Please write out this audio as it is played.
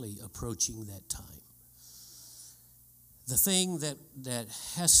quickly approaching that time. The thing that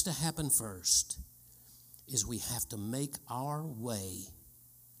has to happen first is we have to make our way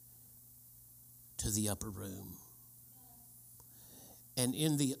to the upper room. And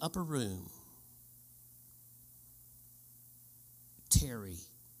in the upper room, tarry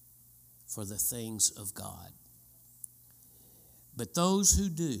for the things of God. But those who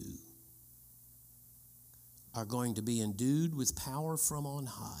do are going to be endued with power from on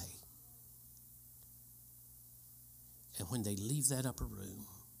high. And when they leave that upper room,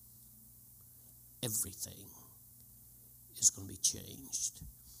 everything is going to be changed.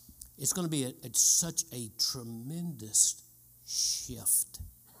 It's going to be such a tremendous shift.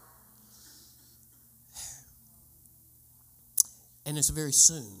 And it's very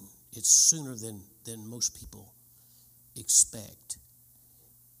soon. It's sooner than most people expect.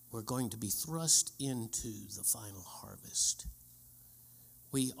 We're going to be thrust into the final harvest.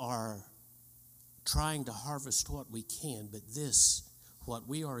 We are trying to harvest what we can, but what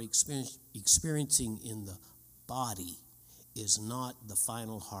we are experiencing in the body is not the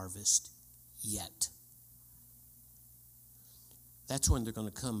final harvest yet. That's when they're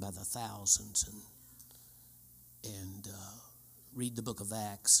going to come by the thousands and read the book of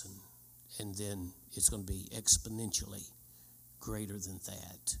Acts, and then it's going to be exponentially greater than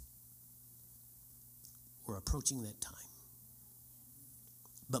that. We're approaching that time.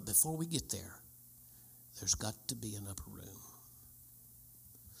 But before we get there, there's got to be an upper room.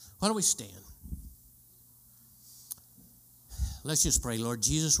 Why don't we stand? Let's just pray. Lord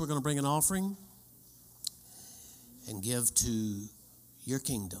Jesus, we're going to bring an offering and give to your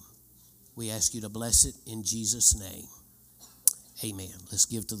kingdom. We ask you to bless it in Jesus' name. Amen. Let's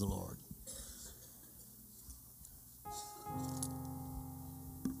give to the Lord.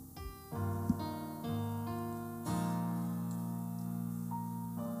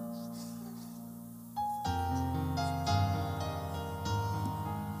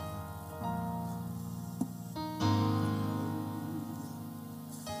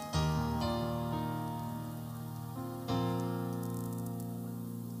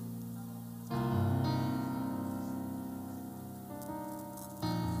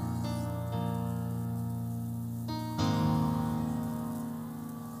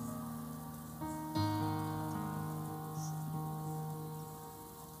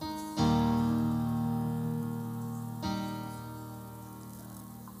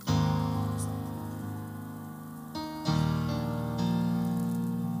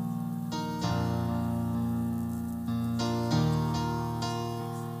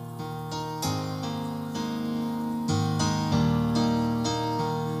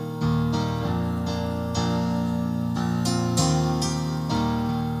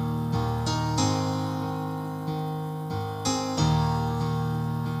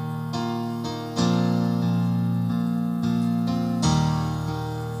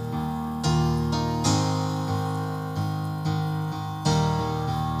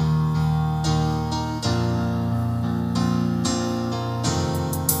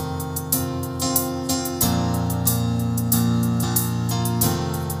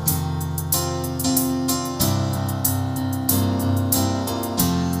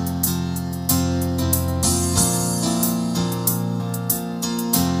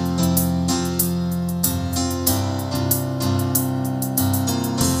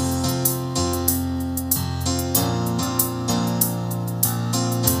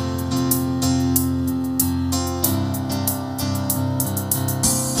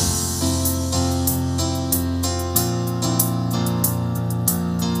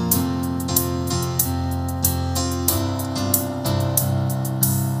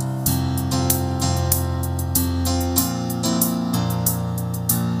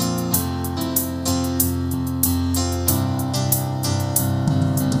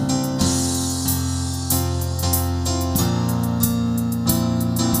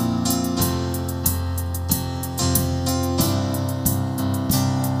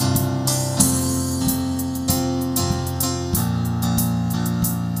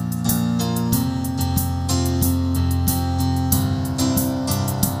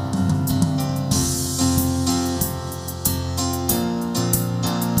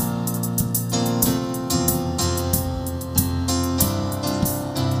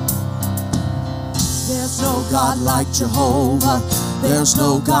 God like Jehovah. There's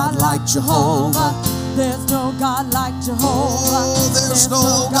no God like Jehovah. There's no God like Jehovah. Oh, there's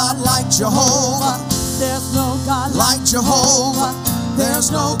no God like Jehovah. There's no God Like Jehovah.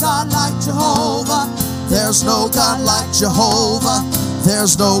 There's no God like Jehovah. There's no God like Jehovah.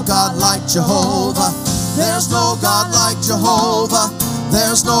 There's no God like Jehovah. There's no God like Jehovah.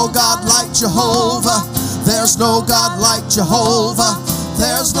 There's no God like Jehovah. There's no God like Jehovah.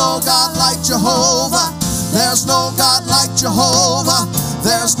 There's no God like Jehovah. There's no God like Jehovah.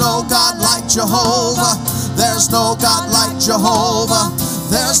 There's no God like Jehovah. There's no God like Jehovah.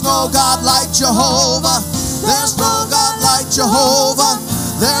 There's no God like Jehovah. There's no God like Jehovah.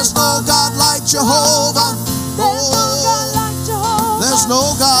 There's no God like Jehovah. There's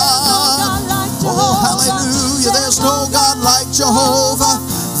no God. Oh, hallelujah. There's no God like Jehovah.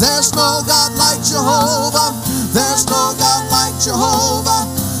 There's no God like Jehovah. There's no God like Jehovah.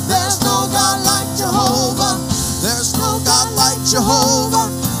 There's no God like Jehovah. There's no God like Jehovah.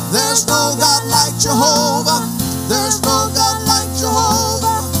 There's no God like Jehovah. There's no God like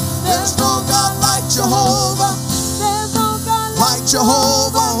Jehovah. There's no God like Jehovah. There's no God like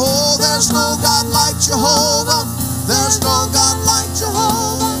Jehovah. Oh, there's no God like Jehovah. There's no God like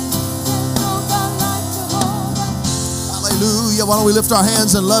Jehovah. There's no God like Jehovah. Hallelujah. Why don't we lift our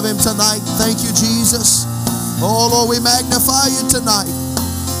hands and love Him tonight? Thank you, Jesus. Oh, Lord, we magnify You tonight.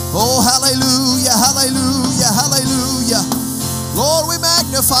 Oh, hallelujah, hallelujah, hallelujah. Lord, we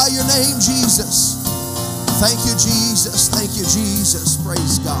magnify Your name, Jesus. Thank You, Jesus. Thank You, Jesus.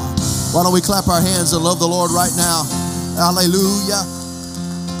 Praise God. Why don't we clap our hands and love the Lord right now? Hallelujah.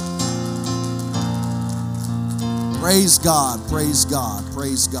 Praise God. Praise God.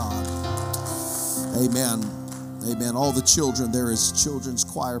 Praise God. Amen. Amen. All the children, there is children's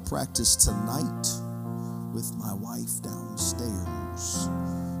choir practice tonight with my wife downstairs.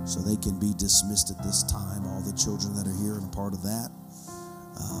 So they can be dismissed at this time. All the children that are here and a part of that,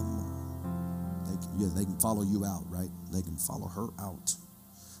 they can follow you out, right? They can follow her out.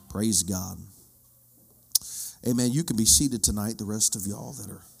 Praise God. Amen. You can be seated tonight, the rest of y'all that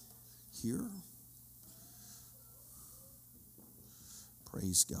are here.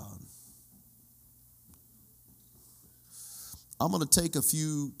 Praise God. I'm going to take a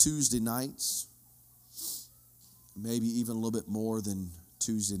few Tuesday nights, maybe even a little bit more than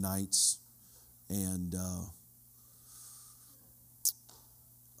Tuesday nights, and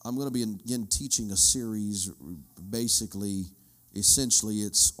I'm going to be again teaching a series. Basically, essentially,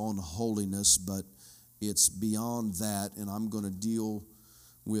 it's on holiness, but it's beyond that, and I'm going to deal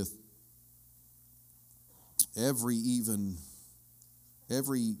with every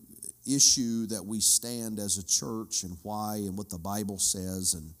issue that we stand as a church and why and what the Bible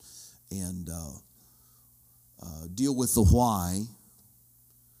says, and deal with the why.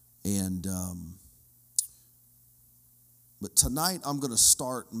 And but tonight I'm going to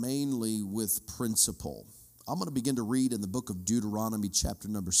start mainly with principle. I'm going to begin to read in the book of Deuteronomy chapter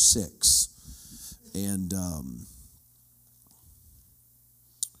number 6. And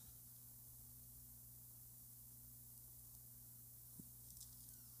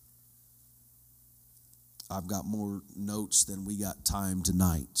I've got more notes than we got time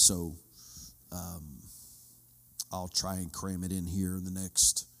tonight. So I'll try and cram it in here in the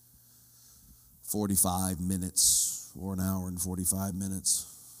next 45 minutes or an hour and 45 minutes.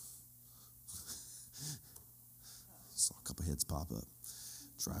 Saw a couple heads pop up.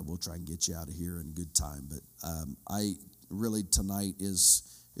 We'll try and get you out of here in good time. But I really tonight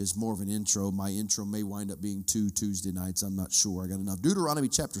is more of an intro. My intro may wind up being 2 Tuesday nights. I'm not sure. I got enough. Deuteronomy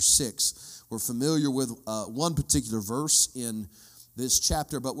chapter 6. We're familiar with one particular verse in this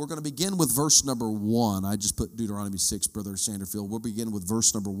chapter, but we're going to begin with verse number 1. I just put Deuteronomy 6, Brother Sanderfield. We'll begin with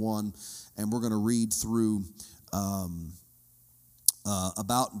verse number 1, and we're going to read through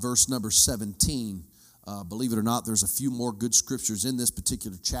about verse number 17. Believe it or not, there's a few more good scriptures in this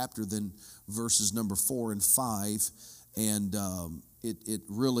particular chapter than verses number 4 and 5. And it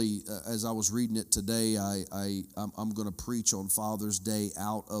really, as I was reading it today, I'm going to preach on Father's Day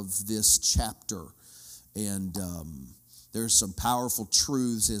out of this chapter. And there's some powerful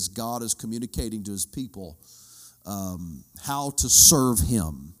truths as God is communicating to His people how to serve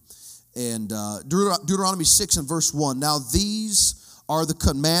Him. And Deuteronomy 6 and verse 1, now these are the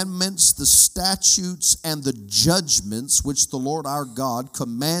commandments, the statutes, and the judgments which the Lord our God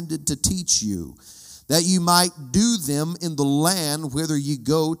commanded to teach you, that you might do them in the land whither ye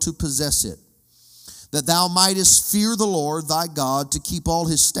go to possess it, that thou mightest fear the Lord thy God to keep all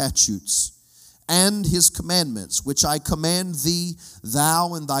His statutes and His commandments, which I command thee,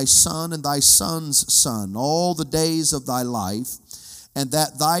 thou and thy son's son, all the days of thy life, and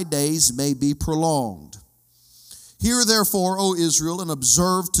that thy days may be prolonged. Hear therefore, O Israel, and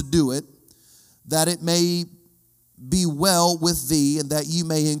observe to do it, that it may be well with thee, and that ye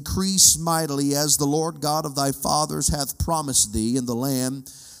may increase mightily, as the Lord God of thy fathers hath promised thee, in the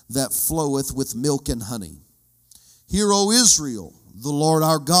land that floweth with milk and honey. Hear, O Israel, the Lord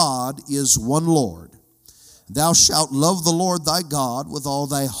our God is one Lord. Thou shalt love the Lord thy God with all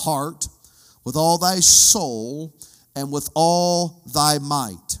thy heart, with all thy soul, and with all thy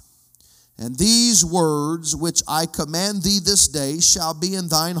might. And these words which I command thee this day shall be in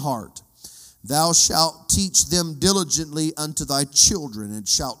thine heart. Thou shalt teach them diligently unto thy children, and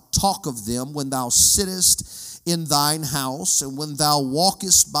shalt talk of them when thou sittest in thine house, and when thou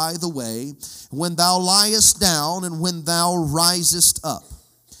walkest by the way, when thou liest down, and when thou risest up.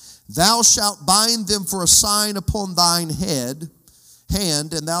 Thou shalt bind them for a sign upon thine hand,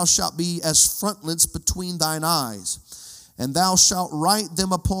 and thou shalt be as frontlets between thine eyes. And thou shalt write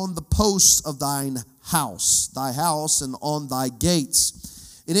them upon the posts of thy house, and on thy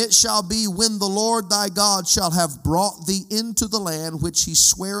gates. And it shall be, when the Lord thy God shall have brought thee into the land which he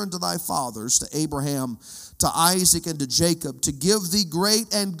sware unto thy fathers, to Abraham, to Isaac, and to Jacob, to give thee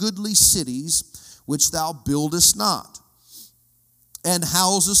great and goodly cities, which thou buildest not, and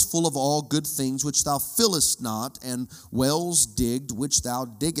houses full of all good things which thou fillest not, and wells digged which thou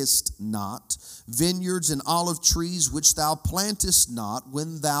diggest not, vineyards and olive trees which thou plantest not,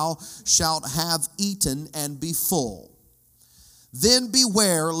 when thou shalt have eaten and be full. Then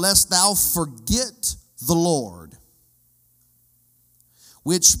beware lest thou forget the Lord,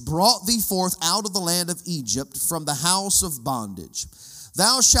 which brought thee forth out of the land of Egypt from the house of bondage.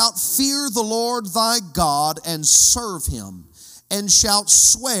 Thou shalt fear the Lord thy God and serve him, and shalt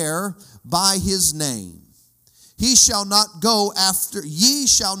swear by his name. Ye shall not go after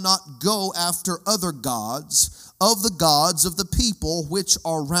other gods, of the people which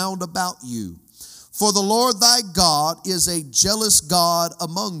are round about you. For the Lord thy God is a jealous God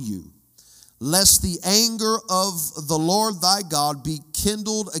among you, lest the anger of the Lord thy God be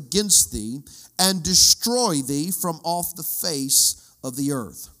kindled against thee, and destroy thee from off the face of the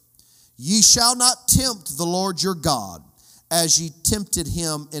earth. Ye shall not tempt the Lord your God, as ye tempted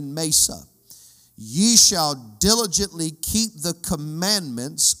him in Massa. Ye shall diligently keep the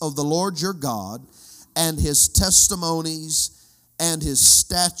commandments of the Lord your God, and his testimonies and his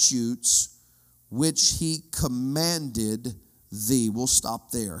statutes, which he commanded thee. We'll stop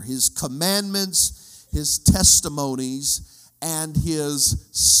there. His commandments, his testimonies, and his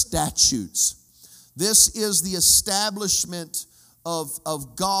statutes. This is the establishment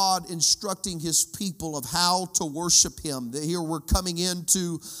of God instructing his people of how to worship him. Here we're coming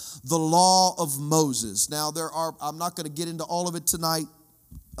into the law of Moses. Now I'm not going to get into all of it tonight,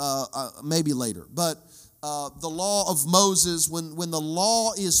 maybe later, but the law of Moses, when the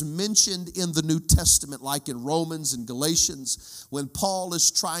law is mentioned in the New Testament, like in Romans and Galatians, when Paul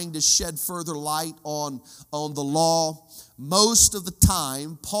is trying to shed further light on the law, most of the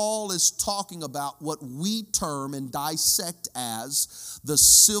time, Paul is talking about what we term and dissect as the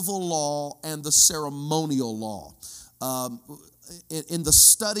civil law and the ceremonial law. In the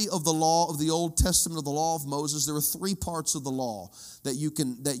study of the law of the Old Testament, of the law of Moses, there are three parts of the law that you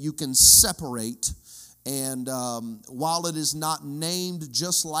can separate. And while it is not named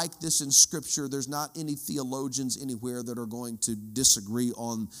just like this in Scripture, there's not any theologians anywhere that are going to disagree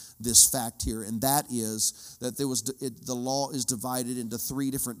on this fact here. And that is that the law is divided into three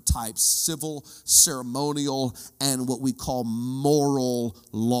different types: civil, ceremonial, and what we call moral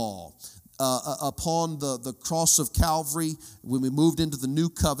law. Upon the cross of Calvary, when we moved into the new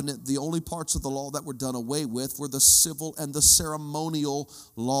covenant, the only parts of the law that were done away with were the civil and the ceremonial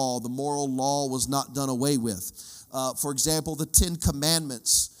law. The moral law was not done away with. For example, the Ten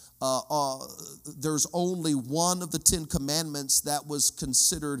Commandments. There's only one of the Ten Commandments that was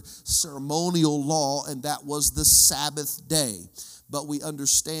considered ceremonial law, and that was the Sabbath day. But we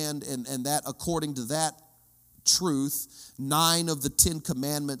understand, and that according to that truth, 9 of the 10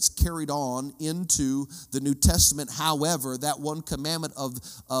 commandments carried on into the New Testament. However, that one commandment of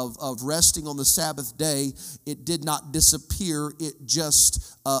resting on the Sabbath day, it did not disappear. It just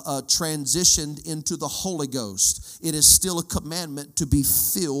transitioned into the Holy Ghost. It is still a commandment to be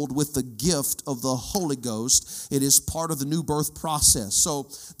filled with the gift of the Holy Ghost. It is part of the new birth process. So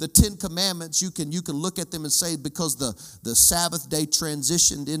the 10 commandments, you can look at them and say, because the Sabbath day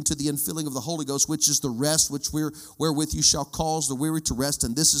transitioned into the infilling of the Holy Ghost, which is the rest wherewith you shall cause the weary to rest,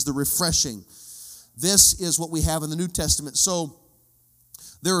 and this is the refreshing. This is what we have in the New Testament. So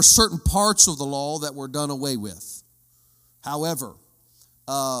there are certain parts of the law that were done away with. However,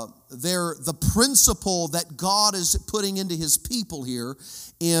 the principle that God is putting into his people here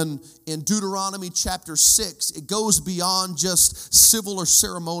in Deuteronomy chapter 6, it goes beyond just civil or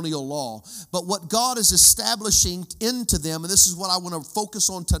ceremonial law. But what God is establishing into them, and this is what I want to focus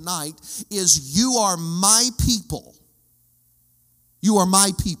on tonight, is you are my people. You are my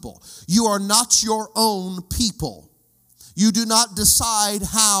people. You are not your own people. You do not decide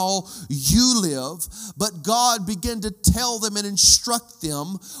how you live, but God began to tell them and instruct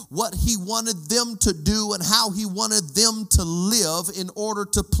them what He wanted them to do and how He wanted them to live in order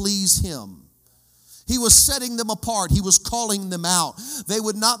to please Him. He was setting them apart. He was calling them out. They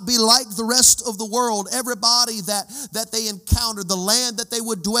would not be like the rest of the world. Everybody that they encountered, the land that they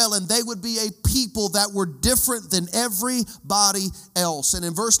would dwell in, they would be a people that were different than everybody else. And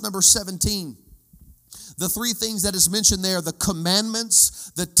in verse number 17, the three things that is mentioned there, the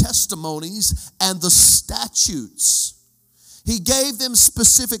commandments, the testimonies, and the statutes. He gave them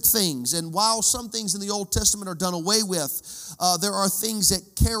specific things. And while some things in the Old Testament are done away with, there are things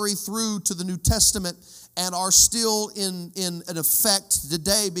that carry through to the New Testament and are still in effect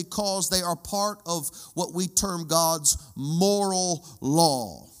today because they are part of what we term God's moral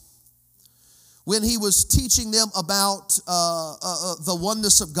law. When he was teaching them about the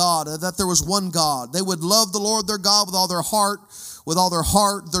oneness of God, that there was one God, they would love the Lord their God with all their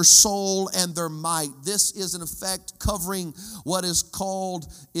heart, their soul, and their might. This is in effect covering what is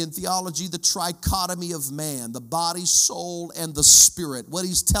called in theology the trichotomy of man, the body, soul, and the spirit. What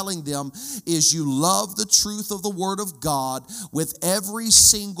he's telling them is you love the truth of the Word of God with every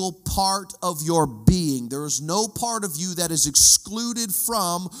single part of your being. There is no part of you that is excluded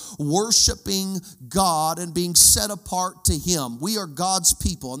from worshiping God and being set apart to Him. We are God's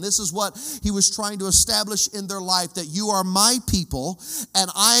people, and this is what he was trying to establish in their life, that you are my people,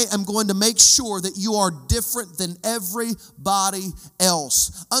 and I am going to make sure that you are different than everybody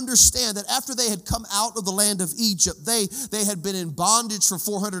else. Understand that after they had come out of the land of Egypt, they had been in bondage for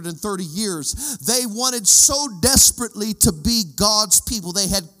 430 years. They wanted so desperately to be God's people. They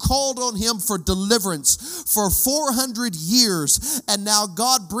had called on Him for deliverance for 400 years, and now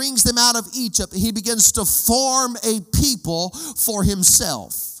God brings them out of Egypt. He begins to form a people for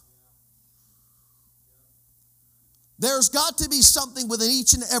Himself. There's got to be something within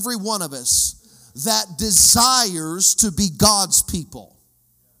each and every one of us that desires to be God's people.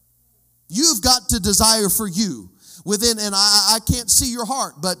 You've got to desire for you within, and I can't see your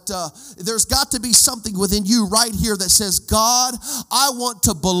heart, but there's got to be something within you right here that says, God, I want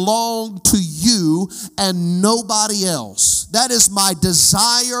to belong to you and nobody else. That is my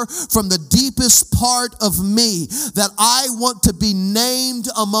desire from the deepest part of me, that I want to be named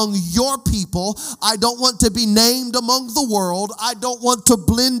among your people. I don't want to be named among the world. I don't want to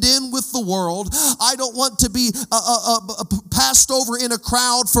blend in with the world. I don't want to be passed over in a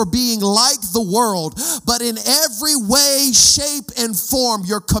crowd for being like the world, but in every way, shape, and form,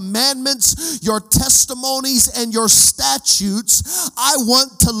 your commandments, your testimonies, and your statutes, I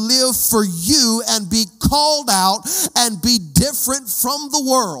want to live for you and be called out and be different from the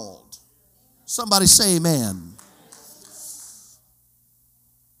world. Somebody say amen.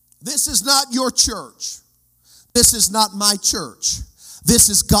 This is not your church. This is not my church. This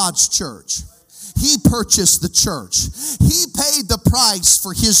is God's church. He purchased the church. He paid the price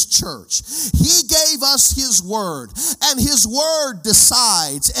for His church. He gave us His word, and His word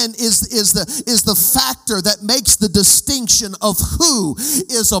decides and is the factor that makes the distinction of who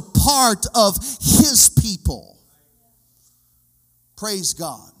is a part of His people. Praise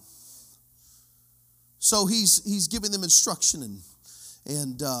God. So he's giving them instruction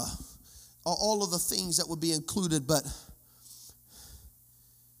and all of the things that would be included, but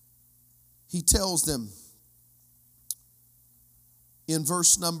he tells them in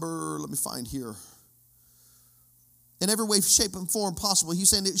verse number, let me find here. In every way, shape, and form possible. He's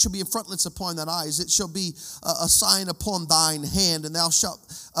saying it shall be a frontlets upon thine eyes. It shall be a sign upon thine hand, and thou shalt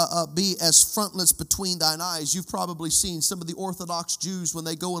be as frontlets between thine eyes. You've probably seen some of the Orthodox Jews when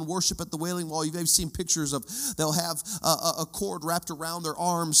they go and worship at the Wailing Wall. You've maybe seen pictures of, they'll have a cord wrapped around their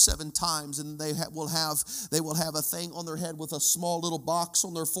arms 7 times, and they will have a thing on their head with a small little box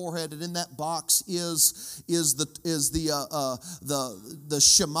on their forehead, and in that box is the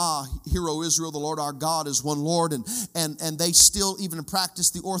Shema. Hear, O Israel, the Lord our God is one Lord, and they still even practice,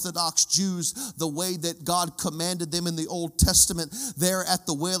 the Orthodox Jews, the way that God commanded them in the Old Testament there at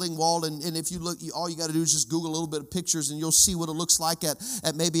the Wailing Wall. And if you look, all you got to do is just Google a little bit of pictures and you'll see what it looks like at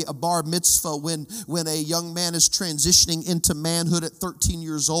maybe a bar mitzvah when a young man is transitioning into manhood at 13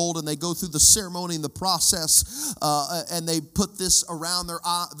 years old, and they go through the ceremony and the process, and they put this around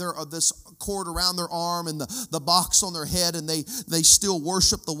this cord around their arm and the box on their head, and they still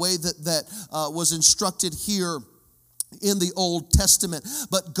worship the way that was instructed here in the Old Testament.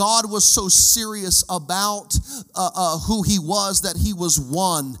 But God was so serious about who He was, that He was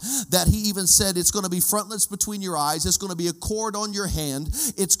one, that He even said it's going to be frontlets between your eyes, it's going to be a cord on your hand,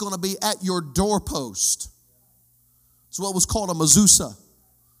 it's going to be at your doorpost. It's what was called a mezuzah.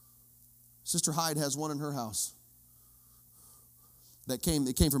 Sister Hyde has one in her house. That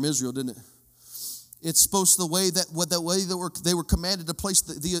came from Israel, didn't it? It's supposed to the way they were commanded to place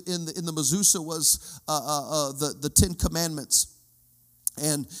in the mezuzah was the 10 Commandments.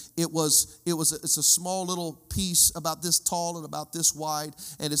 And it's a small little piece about this tall and about this wide,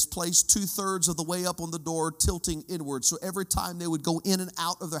 and it's placed 2/3 of the way up on the door, tilting inward. So every time they would go in and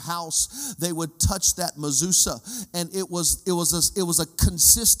out of their house, they would touch that mezuzah, and it was a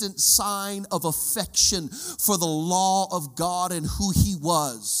consistent sign of affection for the law of God and who He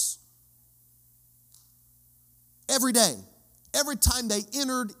was. Every day, every time they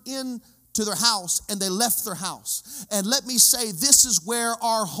entered into their house and they left their house. And let me say, this is where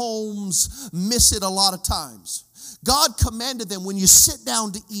our homes miss it a lot of times. God commanded them, when you sit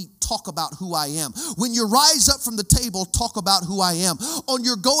down to eat, talk about who I am. When you rise up from the table, talk about who I am. On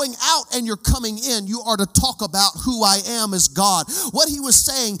your going out and you're coming in, you are to talk about who I am as God. What He was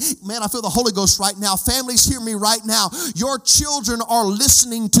saying, man, I feel the Holy Ghost right now. Families, hear me right now. Your children are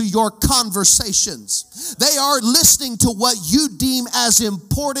listening to your conversations. They are listening to what you deem as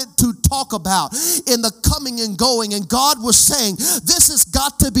important to talk about in the coming and going. And God was saying, this has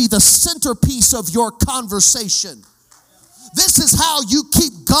got to be the centerpiece of your conversation. This is how you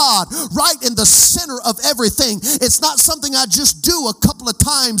keep God right in the center of everything. It's not something I just do a couple of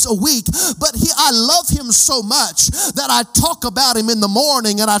times a week, but I love Him so much that I talk about Him in the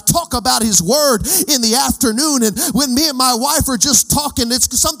morning and I talk about His Word in the afternoon. And when me and my wife are just talking,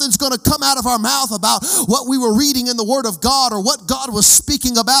 something's going to come out of our mouth about what we were reading in the Word of God or what God was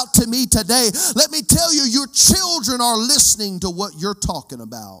speaking about to me today. Let me tell you, your children are listening to what you're talking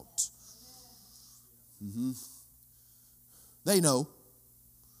about. Mm-hmm. They know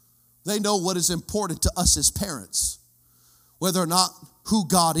what is important to us as parents. Whether or not who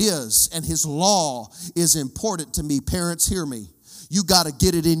God is and His law is important to me. Parents, hear me. You got to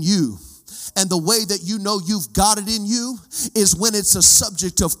get it in you. And the way that you know you've got it in you is when it's a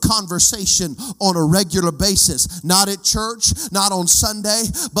subject of conversation on a regular basis. Not at church, not on Sunday,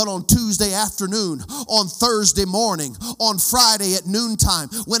 but on Tuesday afternoon, on Thursday morning, on Friday at noontime,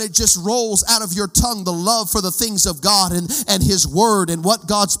 when it just rolls out of your tongue the love for the things of God and His Word and what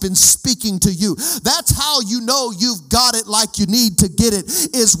God's been speaking to you. That's how you know you've got it like you need to get it,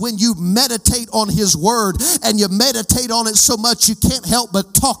 is when you meditate on His Word and you meditate on it so much you can't help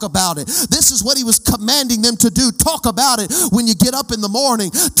but talk about it. This is what He was commanding them to do. Talk about it when you get up in the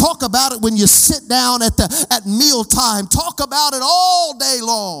morning. Talk about it when you sit down at mealtime. Talk about it all day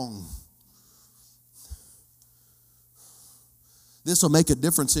long. This will make a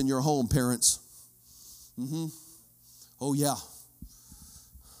difference in your home, parents. Mm-hmm. Oh yeah.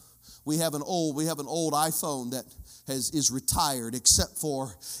 We have an old iPhone that is retired, except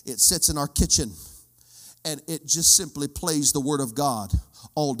for it sits in our kitchen and it just simply plays the Word of God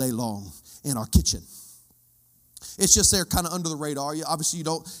all day long in our kitchen. It's just there kind of under the radar. Obviously, you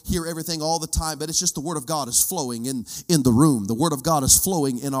don't hear everything all the time, but it's just the Word of God is flowing in the room. The Word of God is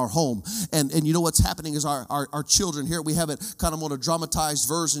flowing in our home. And you know what's happening is our children here, we have it kind of on a dramatized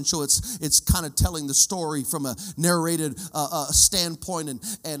version, so it's kind of telling the story from a narrated standpoint.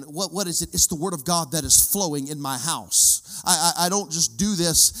 And what is it? It's the Word of God that is flowing in my house. I don't just do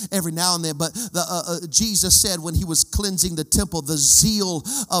this every now and then, but Jesus said when He was cleansing the temple, the zeal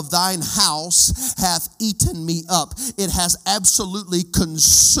of thine house hath eaten me up. It has absolutely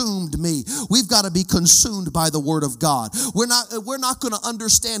consumed me. We've got to be consumed by the Word of God. We're not going to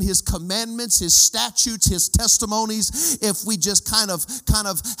understand His commandments, His statutes, His testimonies if we just kind of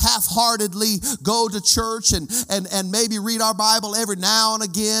half-heartedly go to church and maybe read our Bible every now and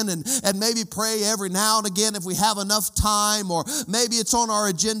again and maybe pray every now and again if we have enough time, or maybe it's on our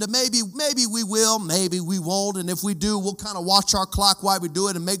agenda. Maybe we will, maybe we won't, and if we do, we'll kind of watch our clock while we do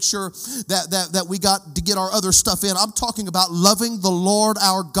it and make sure that we got to get our other stuff in. I'm talking about loving the Lord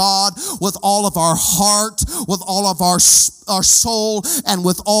our God with all of our heart, with all of our soul, and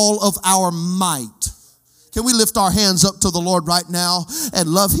with all of our might. Can we lift our hands up to the Lord right now and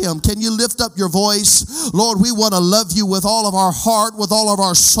love Him? Can you lift up your voice? Lord, we want to love You with all of our heart, with all of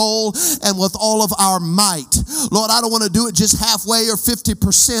our soul, and with all of our might. Lord, I don't want to do it just halfway or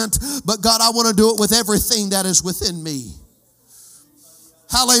 50%, but God, I want to do it with everything that is within me.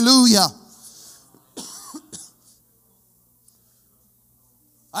 Hallelujah.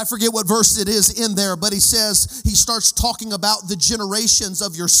 I forget what verse it is in there, but he starts talking about the generations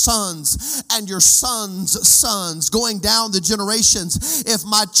of your sons and your sons' sons, going down the generations. If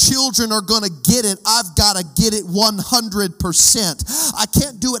my children are going to get it, I've got to get it 100%. I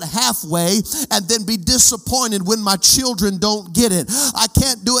can't do it halfway and then be disappointed when my children don't get it. I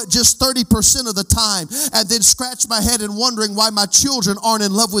can't do it just 30% of the time and then scratch my head and wondering why my children aren't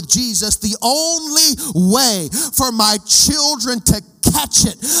in love with Jesus. The only way for my children to catch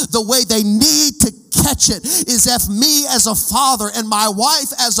it the way they need to catch it is if me as a father and my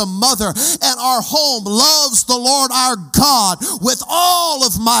wife as a mother and our home loves the Lord our God with all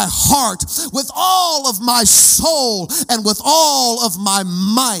of my heart, with all of my soul, and with all of my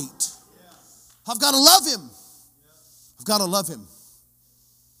might. I've got to love him. I've got to love him.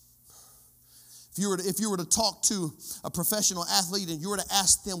 If you were to talk to a professional athlete and you were to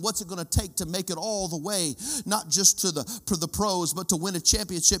ask them what's it going to take to make it all the way, not just to the pros, but to win a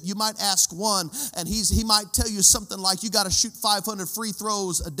championship, you might ask one, and he might tell you something like, you got to shoot 500 free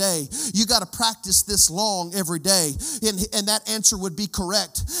throws a day. You got to practice this long every day. And that answer would be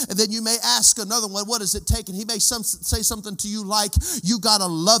correct. And then you may ask another one, what does it take? And he may say something to you like, you got to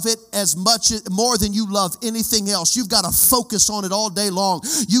love it more than you love anything else. You've got to focus on it all day long.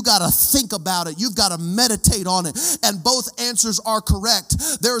 You got to think about it. You've got to meditate on it. And both answers are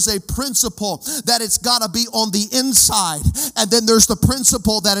correct. There's a principle that it's got to be on the inside. And then there's the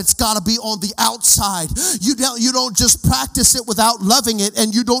principle that it's got to be on the outside. You don't just practice it without loving it,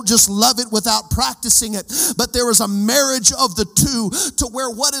 and you don't just love it without practicing it. But there is a marriage of the two to where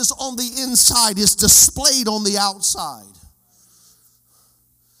what is on the inside is displayed on the outside.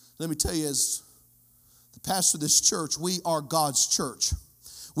 Let me tell you, as the pastor of this church, we are God's church.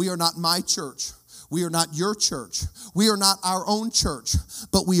 We are not my church. We are not your church. We are not our own church,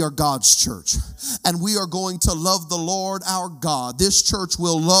 but we are God's church. And we are going to love the Lord our God. This church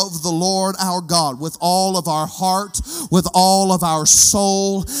will love the Lord our God with all of our heart, with all of our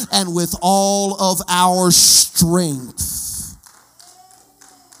soul, and with all of our strength.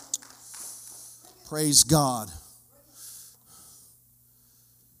 Praise God.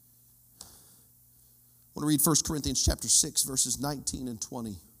 I want to read 1 Corinthians chapter 6, verses 19 and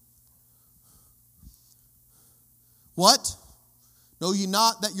 20. What? Know ye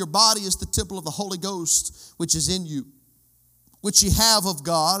not that your body is the temple of the Holy Ghost, which is in you, which ye have of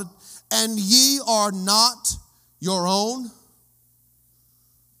God, and ye are not your own?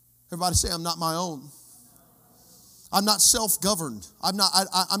 Everybody say, I'm not my own. I'm not self-governed. I'm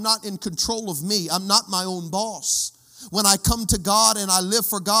not in control of me. I'm not my own boss. When I come to God and I live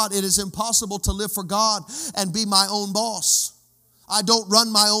for God, it is impossible to live for God and be my own boss. I don't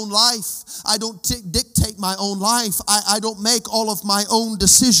run my own life. I don't dictate my own life. I don't make all of my own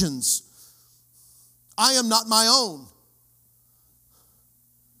decisions. I am not my own.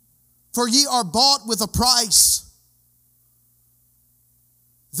 For ye are bought with a price.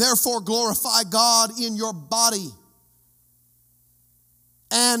 Therefore glorify God in your body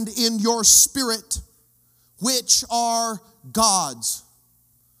and in your spirit, which are God's.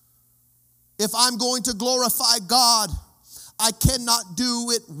 If I'm going to glorify God, I cannot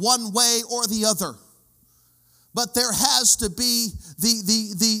do it one way or the other. But there has to be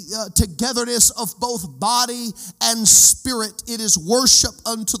the togetherness of both body and spirit. It is worship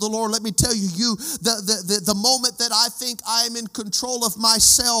unto the Lord. Let me tell you, the moment that I think I am in control of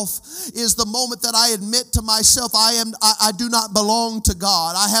myself is the moment that I admit to myself I do not belong to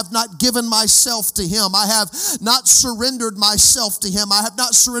God. I have not given myself to Him. I have not surrendered myself to Him. I have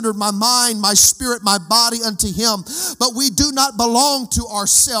not surrendered my mind, my spirit, my body unto Him. But we do not belong to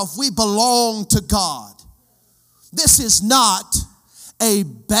ourselves. We belong to God. This is not a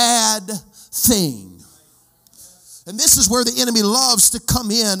bad thing. And this is where the enemy loves to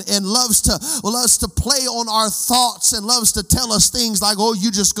come in and loves to play on our thoughts and loves to tell us things like, oh,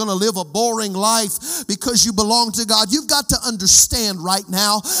 you're just going to live a boring life because you belong to God. You've got to understand right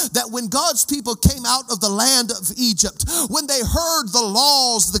now that when God's people came out of the land of Egypt, when they heard the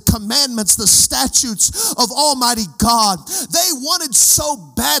laws, the commandments, the statutes of Almighty God, they wanted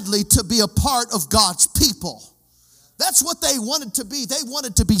so badly to be a part of God's people. That's what they wanted to be. They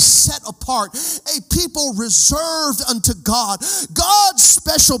wanted to be set apart. A people reserved unto God. God's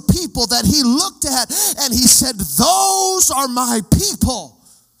special people that He looked at and He said, those are my people.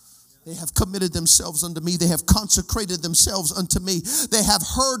 They have committed themselves unto me. They have consecrated themselves unto me. They have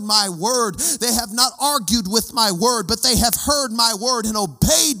heard my word. They have not argued with my word, but they have heard my word and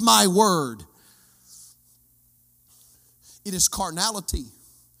obeyed my word. It is carnality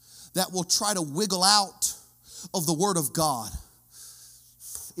that will try to wiggle out of the word of God.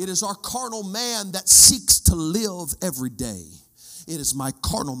 It is our carnal man that seeks to live every day It is my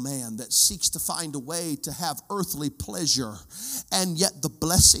carnal man that seeks to find a way to have earthly pleasure and yet the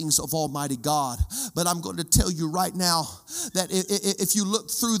blessings of Almighty God. But I'm going to tell you right now that if you look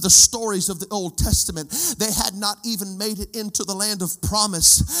through the stories of the Old Testament, they had not even made it into the land of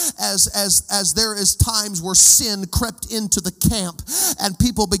promise, as there is times where sin crept into the camp and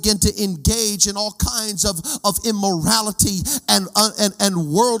people begin to engage in all kinds of immorality and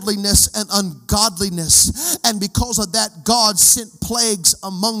worldliness and ungodliness. And because of that, God sent plagues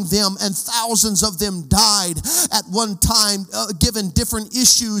among them, and thousands of them died at one time, given different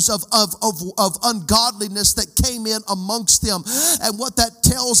issues of ungodliness that came in amongst them. And what that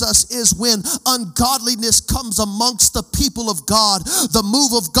tells us is when ungodliness comes amongst the people of God, the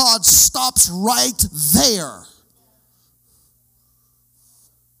move of God stops right there.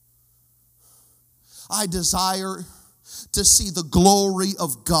 I desire to see the glory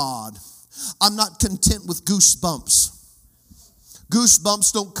of God. I'm not content with goosebumps.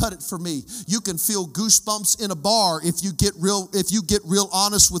 Goosebumps don't cut it for me. You can feel goosebumps in a bar if you get real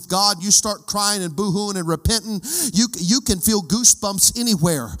honest with God. You start crying and boo-hooing and repenting. You can feel goosebumps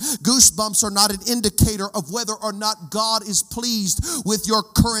anywhere. Goosebumps are not an indicator of whether or not God is pleased with your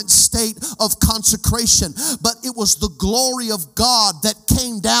current state of consecration. But it was the glory of God that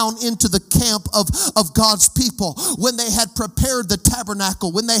came down into the camp of God's people when they had prepared the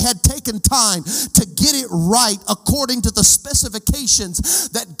tabernacle, when they had taken time to get it right according to the specifications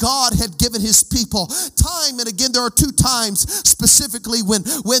that God had given his people. Time and again, there are two times specifically when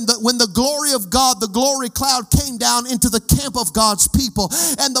the glory of God, the glory cloud, came down into the camp of God's people.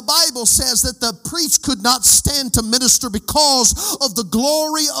 And the Bible says that the priest could not stand to minister because of the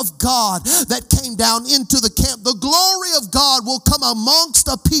glory of God that came down into the camp. The glory of God will come amongst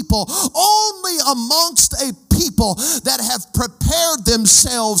a people, only amongst a people that have prepared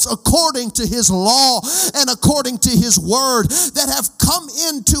themselves according to his law and according to his word, that have come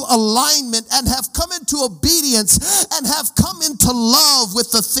into alignment and have come into obedience and have come into love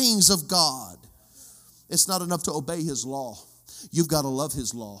with the things of God. It's not enough to obey his law. You've got to love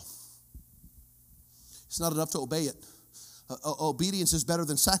his law. It's not enough to obey it. Obedience is better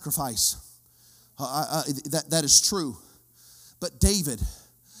than sacrifice. That is true. But David,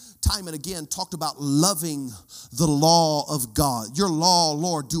 time and again, talked about loving the law of God. Your law,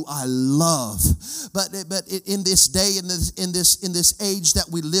 Lord, do I love. But in this day, in this age that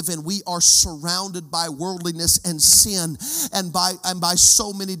we live in, we are surrounded by worldliness and sin, and by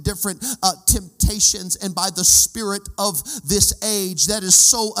so many different temptations, and by the spirit of this age that is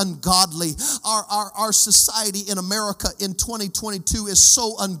so ungodly. Our society in America in 2022 is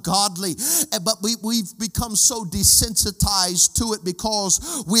so ungodly, but we've become so desensitized to it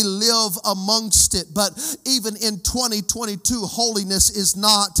because we live amongst it. But even in 2022, holiness is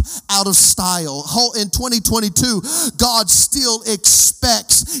not out of style. In 2022, God still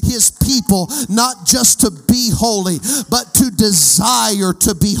expects his people not just to be holy, but to desire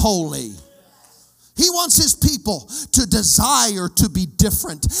to be holy. He wants his people to desire to be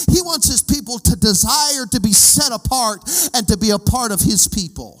different. He wants his people to desire to be set apart and to be a part of his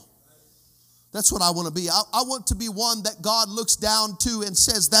people. That's what I want to be. I want to be one that God looks down to and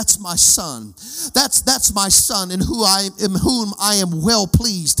says, that's my son. That's my son in whom I am well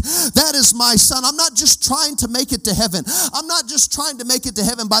pleased. That is my son. I'm not just trying to make it to heaven. I'm not just trying to make it to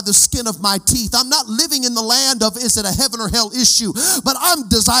heaven by the skin of my teeth. I'm not living in the land of is it a heaven or hell issue. But I'm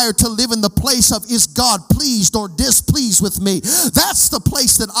desired to live in the place of is God pleased or displeased with me. That's the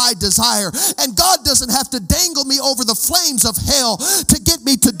place that I desire. And God doesn't have to dangle me over the flames of hell to get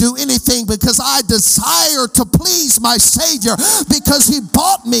me to do anything, because I desire to please my Savior, because he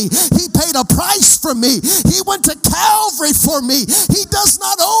bought me. He paid a price for me. He went to Calvary for me. He does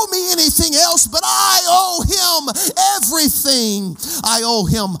not owe me anything else, but I owe him everything. I owe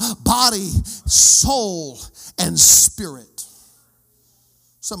him body, soul, and spirit.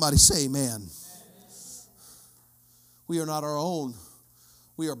 Somebody say amen. We are not our own.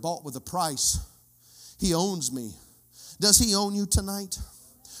 We are bought with a price. He owns me. Does he own you tonight?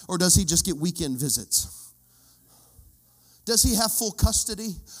 Or does he just get weekend visits? Does he have full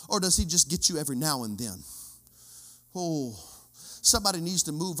custody? Or does he just get you every now and then? Oh, somebody needs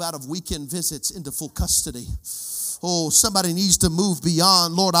to move out of weekend visits into full custody. Oh, somebody needs to move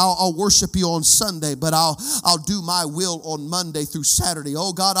beyond, Lord, I'll worship you on Sunday, but I'll do my will on Monday through Saturday.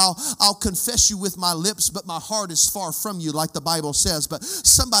 Oh, God, I'll confess you with my lips, but my heart is far from you, like the Bible says. But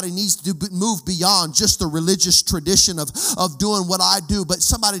somebody needs to move beyond just the religious tradition of doing what I do, but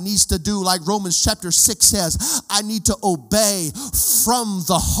somebody needs to do like Romans chapter 6 says, I need to obey from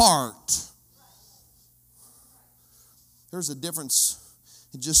the heart. There's a difference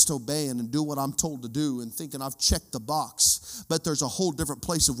and just obeying and do what I'm told to do and thinking I've checked the box. But there's a whole different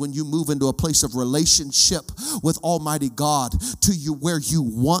place of when you move into a place of relationship with Almighty God to you where you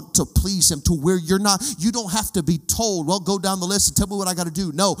want to please Him, to where you don't have to be told, well, go down the list and tell me what I got to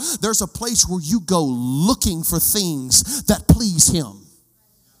do. No, there's a place where you go looking for things that please Him.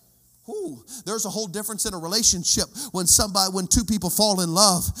 Ooh, there's a whole difference in a relationship when two people fall in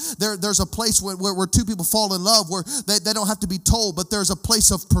love. There's a place where two people fall in love where they don't have to be told, but there's a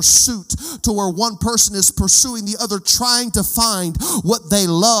place of pursuit to where one person is pursuing the other, trying to find what they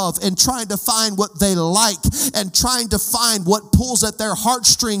love and trying to find what they like and trying to find what pulls at their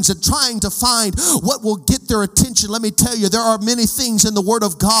heartstrings and trying to find what will get their attention. Let me tell you, there are many things in the Word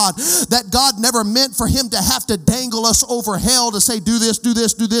of God that God never meant for Him to have to dangle us over hell to say, do this, do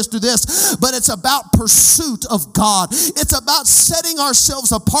this, do this, do this. But it's about pursuit of God. It's about setting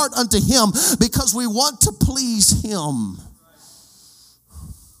ourselves apart unto Him because we want to please Him.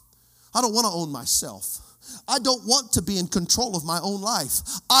 I don't want to own myself. I don't want to be in control of my own life.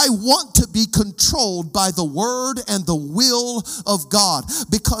 I want to be controlled by the Word and the will of God,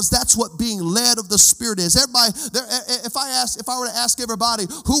 because that's what being led of the Spirit is. Everybody, if I were to ask everybody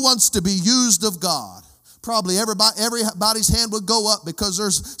who wants to be used of God, probably everybody's hand would go up, because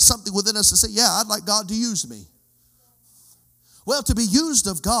there's something within us to say, yeah, I'd like God to use me. Well, to be used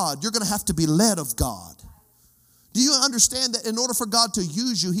of God, you're going to have to be led of God. Do you understand that in order for God to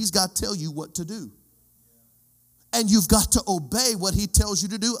use you, He's got to tell you what to do? And you've got to obey what He tells you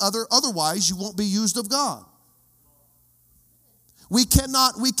to do. Otherwise, you won't be used of God. We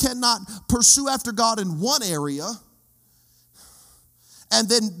cannot pursue after God in one area and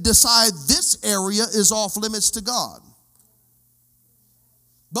then decide this area is off limits to God.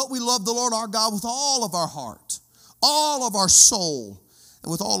 But we love the Lord our God with all of our heart, all of our soul, and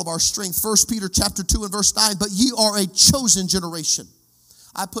with all of our strength. 1 Peter chapter 2 and verse 9, but ye are a chosen generation.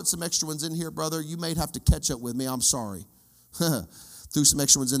 I put some extra ones in here, brother. You may have to catch up with me. I'm sorry. Threw some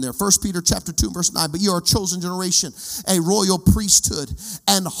extra ones in there. 1 Peter chapter 2 verse 9, but ye are a chosen generation, a royal priesthood,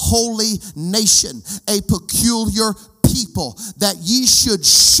 and holy nation, a peculiar people, that ye should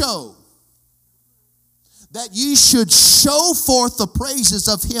show forth the praises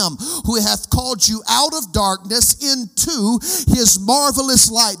of Him who hath called you out of darkness into His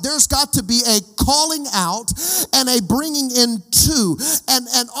marvelous light. There's got to be a calling out and a bringing into,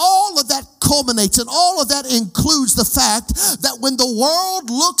 and all of that culminates, and all of that includes the fact that when the world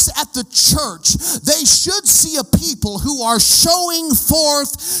looks at the church, they should see a people who are showing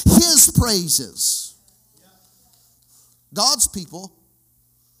forth His praises. God's people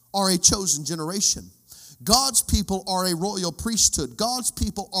are a chosen generation. God's people are a royal priesthood. God's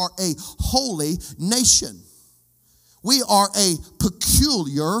people are a holy nation. We are a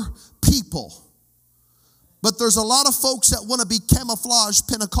peculiar people. But there's a lot of folks that want to be camouflage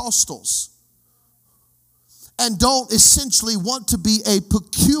Pentecostals and don't essentially want to be a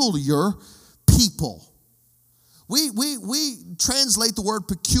peculiar people. We translate the word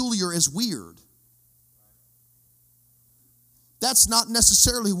peculiar as weird. That's not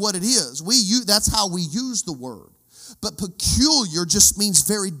necessarily what it is. That's how we use the word. But peculiar just means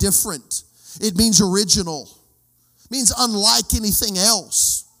very different. It means original. It means unlike anything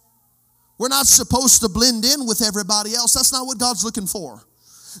else. We're not supposed to blend in with everybody else. That's not what God's looking for.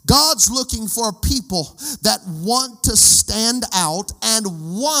 God's looking for a people that want to stand out and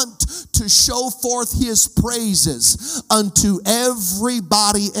want to show forth His praises unto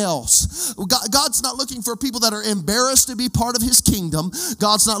everybody else. God's not looking for people that are embarrassed to be part of His kingdom.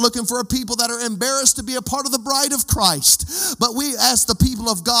 God's not looking for a people that are embarrassed to be a part of the bride of Christ. But we, as the people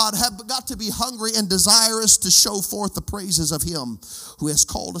of God, have got to be hungry and desirous to show forth the praises of Him who has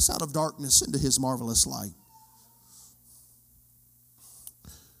called us out of darkness into His marvelous light.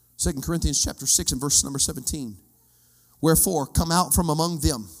 2 Corinthians chapter 6 and verse number 17. Wherefore, come out from among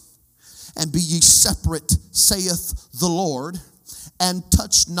them, and be ye separate, saith the Lord, and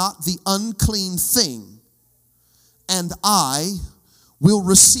touch not the unclean thing, and I will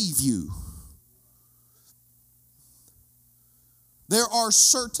receive you. There are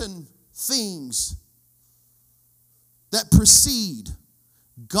certain things that precede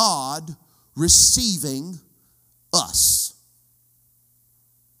God receiving us.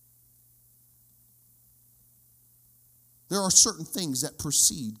 There are certain things that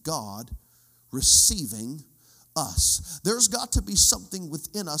precede God receiving us. There's got to be something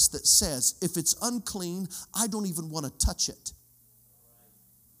within us that says, if it's unclean, I don't even want to touch it.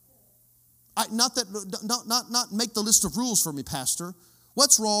 Not make the list of rules for me, Pastor.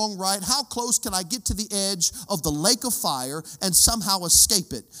 What's wrong, right? How close can I get to the edge of the lake of fire and somehow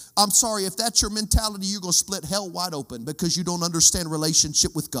escape it? I'm sorry, if that's your mentality, you're going to split hell wide open because you don't understand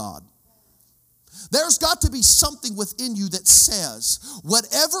relationship with God. There's got to be something within you that says,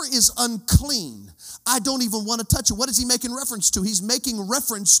 whatever is unclean, I don't even want to touch it. What is he making reference to? He's making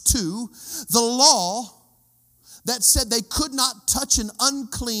reference to the law that said they could not touch an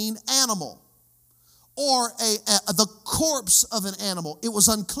unclean animal or the corpse of an animal. It was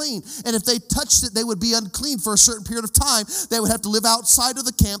unclean. And if they touched it, they would be unclean for a certain period of time. They would have to live outside of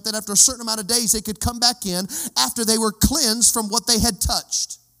the camp. Then after a certain amount of days, they could come back in after they were cleansed from what they had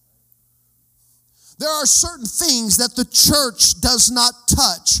touched. There are certain things that the church does not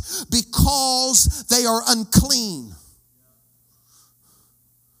touch because they are unclean.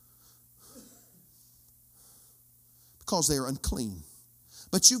 Because they are unclean.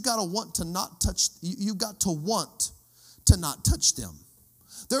 But you've got to want to not touch, you've got to want to not touch them.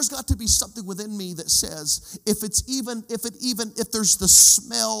 There's got to be something within me that says, if there's the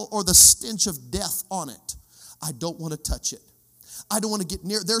smell or the stench of death on it, I don't want to touch it. I don't want to get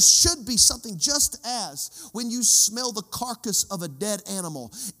near. There should be something, just as when you smell the carcass of a dead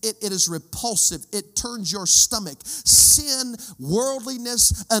animal, it is repulsive. It turns your stomach. Sin,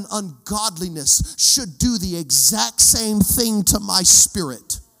 worldliness, and ungodliness should do the exact same thing to my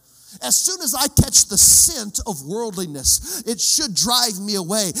spirit. As soon as I catch the scent of worldliness, it should drive me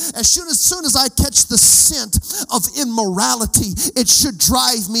away. As soon as I catch the scent of immorality, it should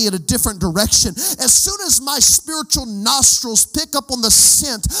drive me in a different direction. As soon as my spiritual nostrils pick up on the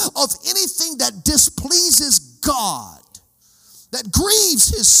scent of anything that displeases God, that grieves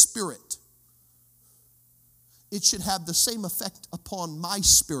his spirit, it should have the same effect upon my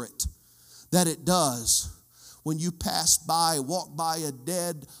spirit that it does when you walk by a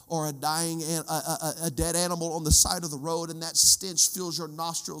dead or a dead animal on the side of the road, and that stench fills your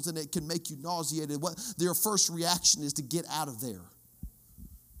nostrils and it can make you nauseated. Your first reaction is to get out of there.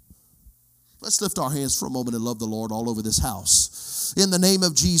 Let's lift our hands for a moment and love the Lord all over this house. In the name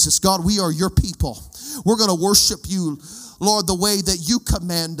of Jesus, God, we are your people. We're going to worship you, Lord, the way that you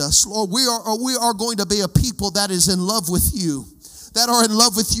command us. Lord, we are going to be a people that is in love with you. That are in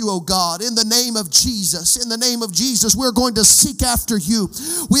love with you, oh God. In the name of Jesus, we're going to seek after you.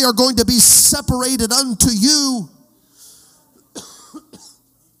 We are going to be separated unto you.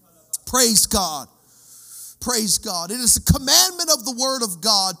 Praise God. Praise God. It is the commandment of the word of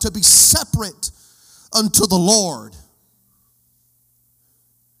God to be separate unto the Lord.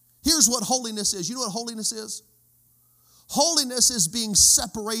 Here's what holiness is. You know what holiness is? Holiness is being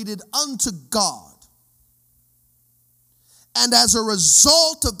separated unto God. And as a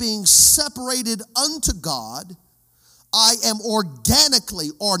result of being separated unto God, I am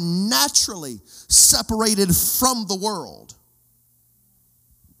organically or naturally separated from the world.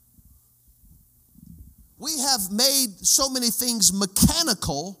 We have made so many things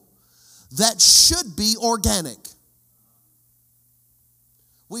mechanical that should be organic.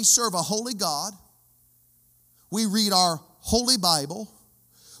 We serve a holy God. We read our Holy Bible.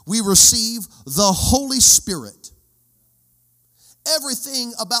 We receive the Holy Spirit.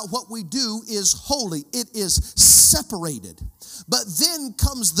 Everything about what we do is holy. It is separated. But then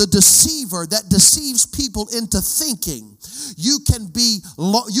comes the deceiver that deceives people into thinking you can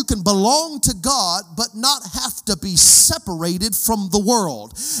belong to God but not have to be separated from the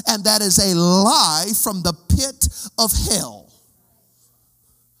world. And that is a lie from the pit of hell.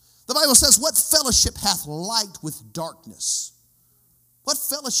 The Bible says, what fellowship hath light with darkness? What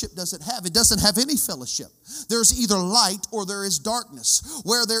fellowship does it have? It doesn't have any fellowship. There's either light or there is darkness.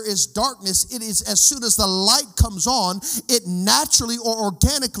 Where there is darkness, it is as soon as the light comes on, it naturally or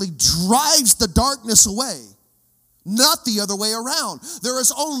organically drives the darkness away. Not the other way around. There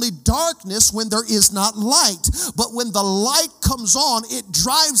is only darkness when there is not light. But when the light comes on, it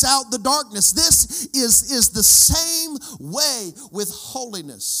drives out the darkness. This is the same way with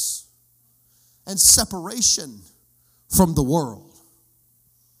holiness and separation from the world.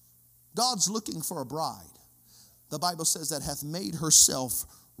 God's looking for a bride. The Bible says that hath made herself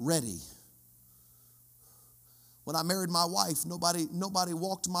ready. When I married my wife, nobody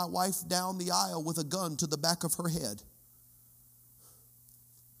walked my wife down the aisle with a gun to the back of her head.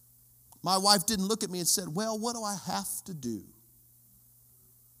 My wife didn't look at me and said, well, what do I have to do?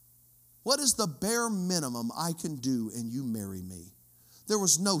 What is the bare minimum I can do and you marry me? There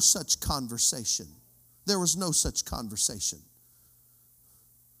was no such conversation. There was no such conversation.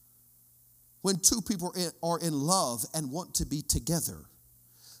 When two people are in love and want to be together,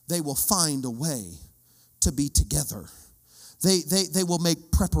 they will find a way to be together. They will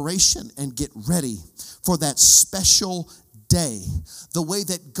make preparation and get ready for that special day, the way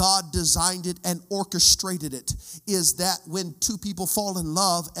that God designed it and orchestrated it, is that when two people fall in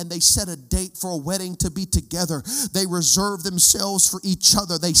love and they set a date for a wedding to be together, they reserve themselves for each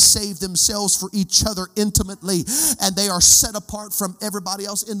other. They save themselves for each other intimately, and they are set apart from everybody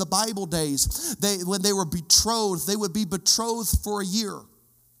else. In the Bible days, when they were betrothed, they would be betrothed for a year.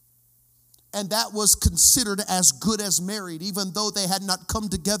 And that was considered as good as married, even though they had not come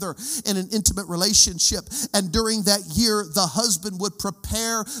together in an intimate relationship. And during that year, the husband would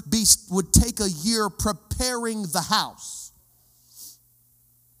would take a year preparing the house.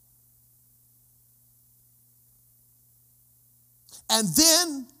 And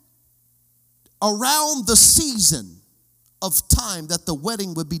then, around the season of time that the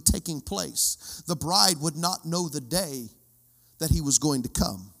wedding would be taking place, the bride would not know the day that he was going to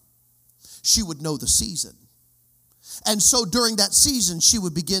come. She would know the season. And so during that season, she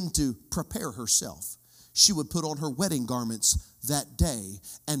would begin to prepare herself. She would put on her wedding garments that day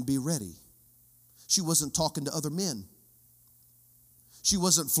and be ready. She wasn't talking to other men. She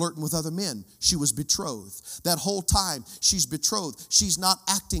wasn't flirting with other men. She was betrothed. That whole time she's betrothed, she's not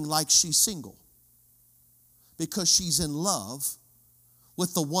acting like she's single, because she's in love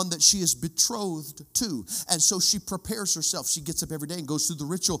with the one that she is betrothed to. And so she prepares herself. She gets up every day and goes through the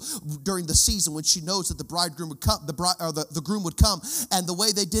ritual during the season when she knows that the bridegroom would come, the groom would come. And the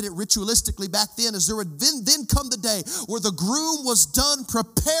way they did it ritualistically back then is there would then come the day where the groom was done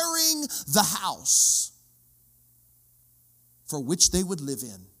preparing the house for which they would live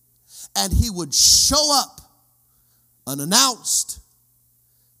in. And he would show up unannounced,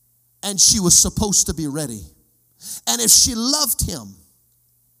 and she was supposed to be ready. And if she loved him,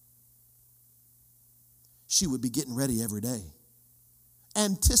 she would be getting ready every day,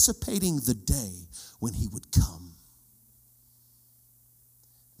 anticipating the day when he would come.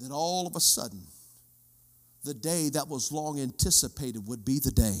 Then all of a sudden, the day that was long anticipated would be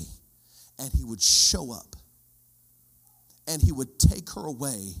the day, and he would show up, and he would take her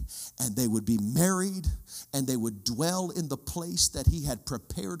away, and they would be married, and they would dwell in the place that he had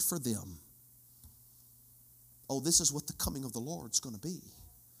prepared for them. Oh, this is what the coming of the Lord's going to be.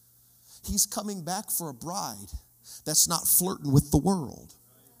 He's coming back for a bride that's not flirting with the world.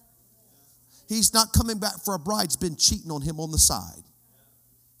 He's not coming back for a bride that's been cheating on him on the side.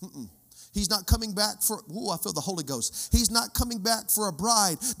 He's not coming back for, I feel the Holy Ghost. He's not coming back for a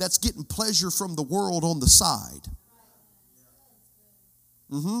bride that's getting pleasure from the world on the side.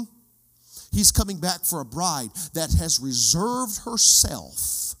 He's coming back for a bride that has reserved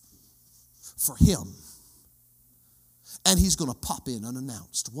herself for him. And he's going to pop in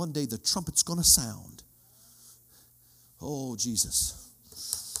unannounced. One day the trumpet's going to sound. Oh, Jesus.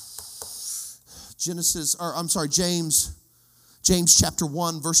 James chapter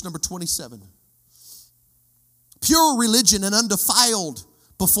 1, verse number 27. Pure religion and undefiled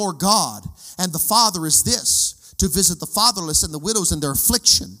before God and the Father is this, to visit the fatherless and the widows in their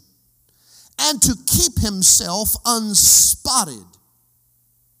affliction, and to keep himself unspotted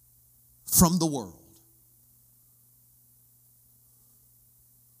from the world.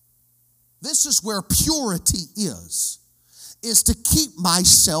 This is where purity is to keep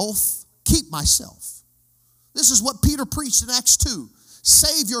myself. This is what Peter preached in Acts 2.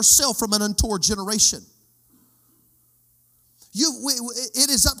 Save yourself from an untoward generation. It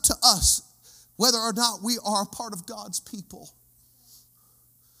is up to us whether or not we are a part of God's people.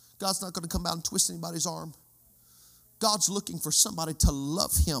 God's not going to come out and twist anybody's arm. God's looking for somebody to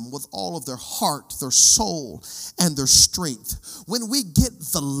love him with all of their heart, their soul, and their strength. When we get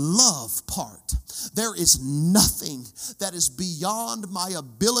the love part, there is nothing that is beyond my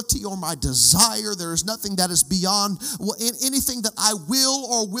ability or my desire. There is nothing that is beyond anything that I will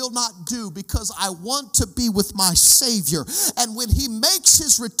or will not do, because I want to be with my Savior. And when he makes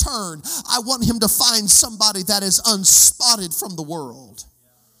his return, I want him to find somebody that is unspotted from the world.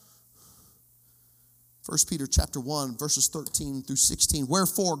 1 Peter chapter 1, verses 13 through 16.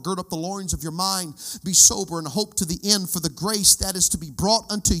 Wherefore, gird up the loins of your mind, be sober, and hope to the end for the grace that is to be brought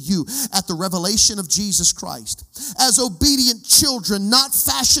unto you at the revelation of Jesus Christ. As obedient children, not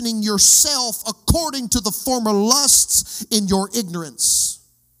fashioning yourself according to the former lusts in your ignorance.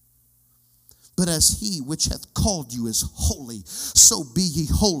 But as he which hath called you is holy, so be ye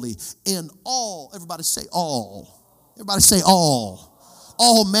holy in all. Everybody say all. Everybody say all.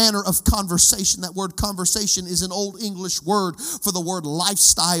 All manner of conversation. That word conversation is an old English word for the word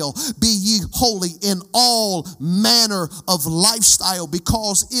lifestyle. Be ye holy in all manner of lifestyle,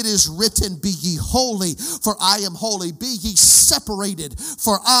 because it is written, be ye holy, for I am holy. Be ye separated,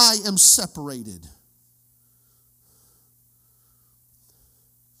 for I am separated.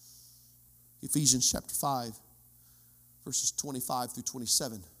 Ephesians chapter 5, Verses 25 through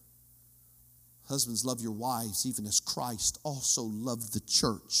 27. Husbands, love your wives, even as Christ also loved the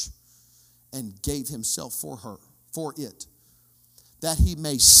church and gave himself for it, that he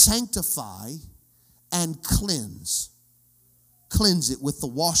may sanctify and cleanse it with the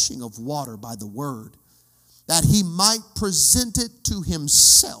washing of water by the word, that he might present it to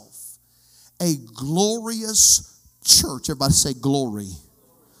himself a glorious church. Everybody say glory.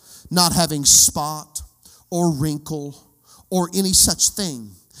 Not having spot or wrinkle or any such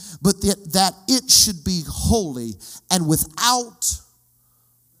thing, but that it should be holy and without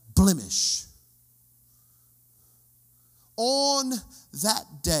blemish. On that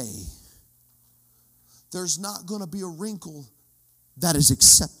day, there's not going to be a wrinkle that is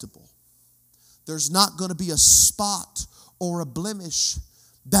acceptable. There's not going to be a spot or a blemish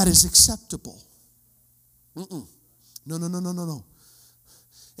that is acceptable. No.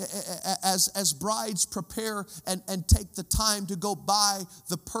 As brides prepare and take the time to go buy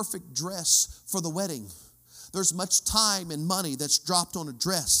the perfect dress for the wedding, there's much time and money that's dropped on a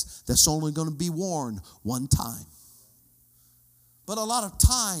dress that's only going to be worn one time. But a lot of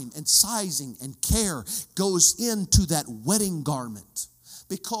time and sizing and care goes into that wedding garment,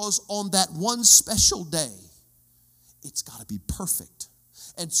 because on that one special day, it's got to be perfect.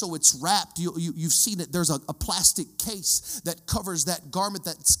 And so it's wrapped. You've seen it. There's a plastic case that covers that garment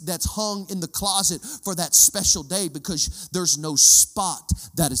that's hung in the closet for that special day, because there's no spot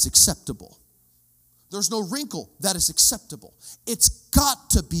that is acceptable. There's no wrinkle that is acceptable. It's got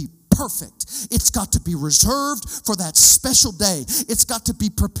to be perfect. It's got to be reserved for that special day. It's got to be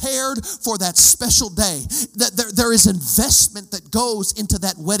prepared for that special day. There is investment that goes into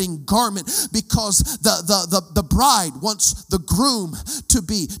that wedding garment, because the bride wants the groom to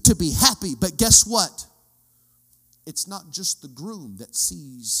be happy. But guess what? It's not just the groom that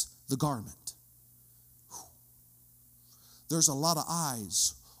sees the garment. There's a lot of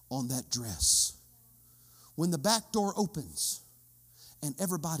eyes on that dress. When the back door opens and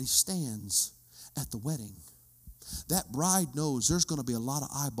everybody stands at the wedding, that bride knows there's going to be a lot of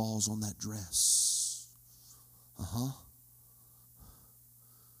eyeballs on that dress.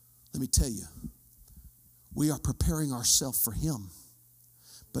 Let me tell you, we are preparing ourselves for him.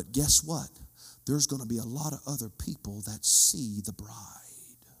 But guess what? There's going to be a lot of other people that see the bride.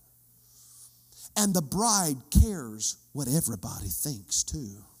 And the bride cares what everybody thinks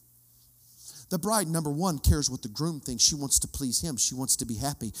too. The bride, number one, cares what the groom thinks. She wants to please him. She wants to be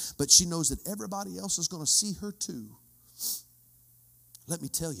happy. But she knows that everybody else is going to see her too. Let me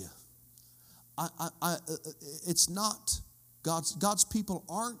tell you, it's not, God's people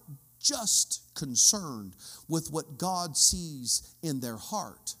aren't just concerned with what God sees in their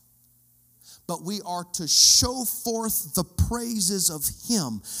heart, but we are to show forth the praises of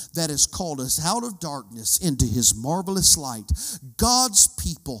him that has called us out of darkness into his marvelous light. God's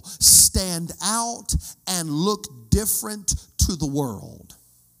people stand out and look different to the world.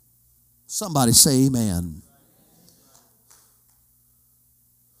 Somebody say amen.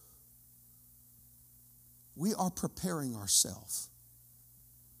 We are preparing ourselves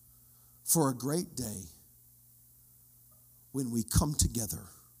for a great day when we come together.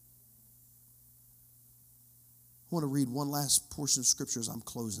 I want to read one last portion of scripture as I'm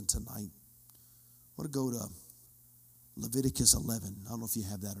closing tonight. I want to go to Leviticus 11. I don't know if you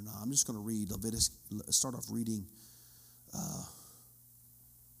have that or not. I'm just going to read Leviticus. Start off reading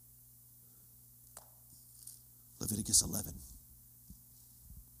Leviticus 11.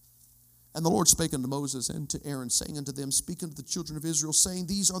 And the Lord spake unto Moses and to Aaron, saying unto them, Speak unto the children of Israel, saying,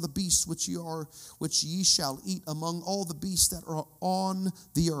 These are the beasts which ye shall eat among all the beasts that are on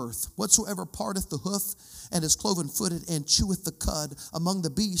the earth. Whatsoever parteth the hoof and is cloven-footed and cheweth the cud among the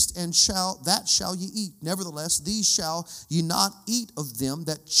beasts, and that shall ye eat. Nevertheless, these shall ye not eat of them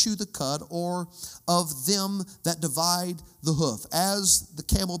that chew the cud, or of them that divide the hoof. As the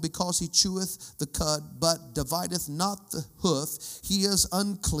camel, because he cheweth the cud, but divideth not the hoof, he is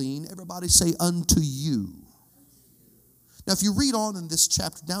unclean. Everybody say, unto you. Now, if you read on in this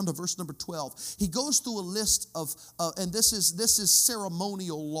chapter down to verse number 12, he goes through a list of, and this is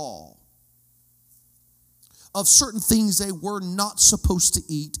ceremonial law, of certain things they were not supposed to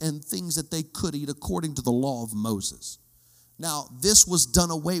eat and things that they could eat according to the law of Moses. Now, this was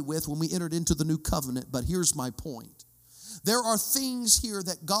done away with when we entered into the new covenant, but here's my point. There are things here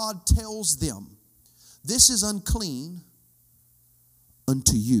that God tells them, this is unclean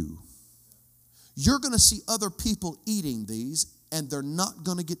unto you. You're going to see other people eating these, and they're not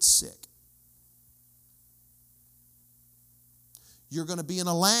going to get sick. You're going to be in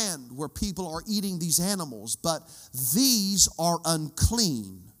a land where people are eating these animals, but these are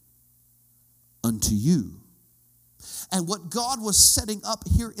unclean unto you. And what God was setting up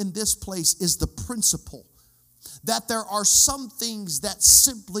here in this place is the principle that there are some things that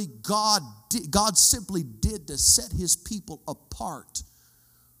simply God simply did to set his people apart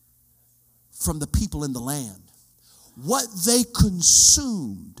from the people in the land. What they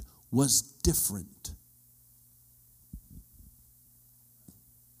consumed was different.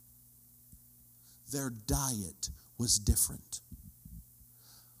 Their diet was different.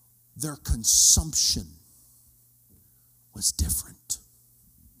 Their consumption was different.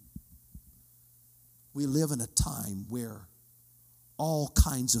 We live in a time where all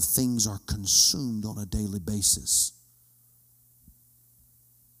kinds of things are consumed on a daily basis.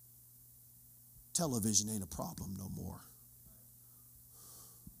 Television ain't a problem no more.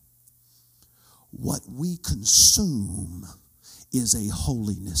 What we consume is a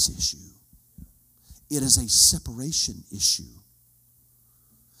holiness issue. It is a separation issue.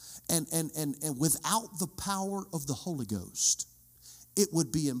 And without the power of the Holy Ghost, it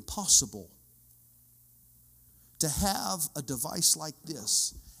would be impossible to have a device like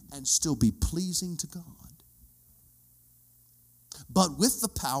this and still be pleasing to God. But with the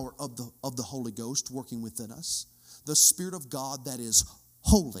power of the Holy Ghost working within us, the Spirit of God that is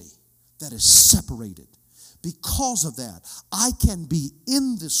holy, that is separated, because of that, I can be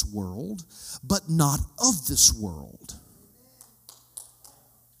in this world, but not of this world.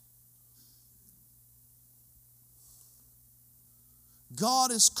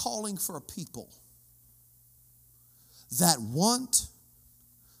 God is calling for a people that want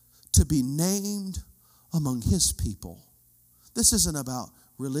to be named among his people. This isn't about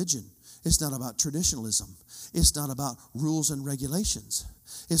religion. It's not about traditionalism. It's not about rules and regulations.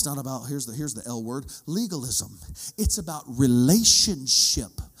 It's not about, here's the L word, legalism. It's about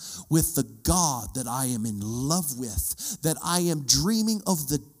relationship with the God that I am in love with, that I am dreaming of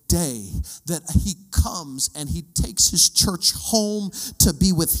the day that he comes and he takes his church home to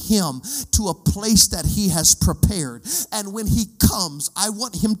be with him, to a place that he has prepared. And when he comes, I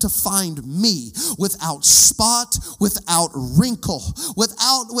want him to find me without spot, without wrinkle,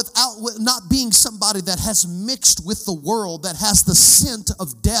 without not being somebody that has mixed with the world, that has the scent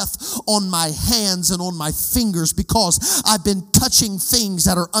of death on my hands and on my fingers, because I've been touching things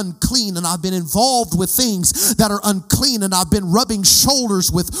that are unclean, and I've been involved with things that are unclean, and I've been rubbing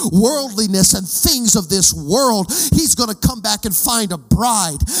shoulders with worldliness and things of this world. He's going to come back and find a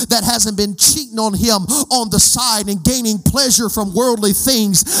bride that hasn't been cheating on him on the side and gaining pleasure from worldly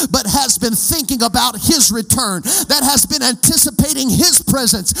things, but has been thinking about his return, that has been anticipating his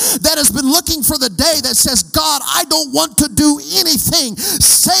presence, that has been looking for the day that says, God, I don't want to do anything,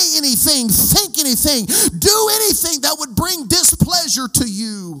 say anything, think anything, do anything that would bring displeasure to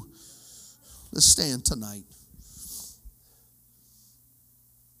you. Let's stand tonight.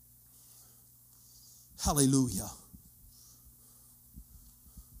 Hallelujah.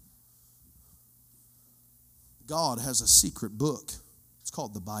 God has a secret book. It's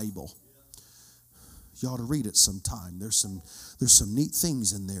called the Bible. You ought to read it sometime. There's some neat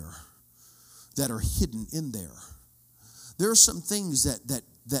things in there that are hidden in there. There are some things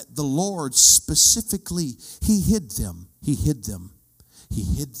that the Lord specifically, he hid them. He hid them. He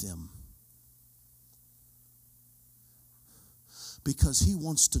hid them. Because he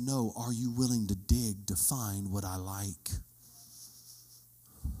wants to know, are you willing to dig to find what I like?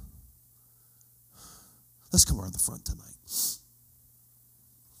 Let's come around the front tonight.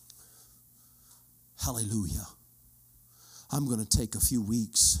 Hallelujah. I'm going to take a few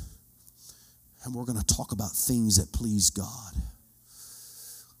weeks and we're going to talk about things that please God.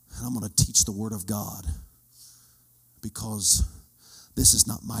 And I'm going to teach the Word of God, because this is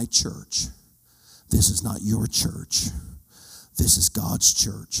not my church. This is not your church. This is God's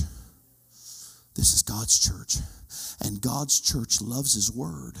church. This is God's church. And God's church loves his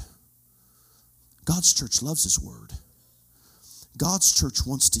word. God's church loves his word. God's church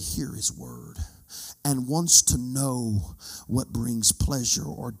wants to hear his word and wants to know what brings pleasure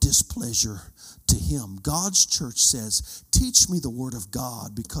or displeasure to him. God's church says, teach me the word of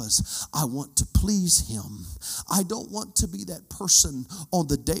God because I want to please him. I don't want to be that person on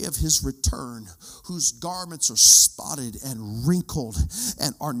the day of his return whose garments are spotted and wrinkled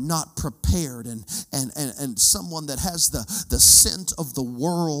and are not prepared, and someone that has the scent of the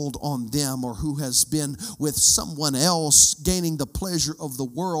world on them, or who has been with someone else gaining the pleasure of the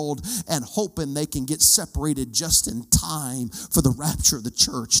world and hoping they can get separated just in time for the rapture of the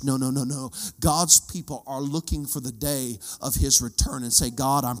church. No. God's people are looking for the day of his return and say,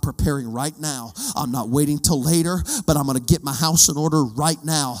 God, I'm preparing right now. I'm not waiting till later, but I'm going to get my house in order right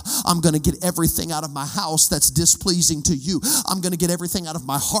now. I'm going to get everything out of my house that's displeasing to you. I'm going to get everything out of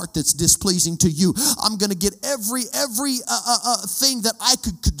my heart that's displeasing to you. I'm going to get every thing that I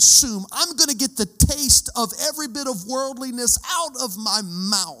could consume. I'm going to get the taste of every bit of worldliness out of my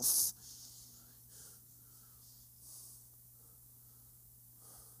mouth.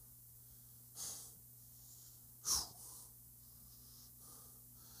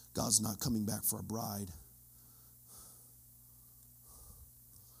 God's not coming back for a bride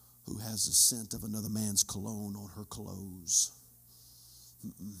who has the scent of another man's cologne on her clothes.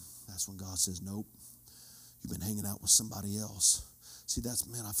 That's when God says, nope, you've been hanging out with somebody else. See, that's,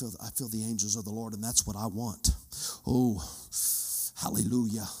 man, I feel the angels of the Lord, and that's what I want. Oh,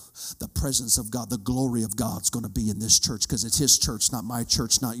 hallelujah. The presence of God, the glory of God's going to be in this church because it's His church, not my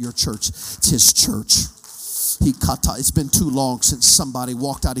church, not your church. It's His church. It's been too long since somebody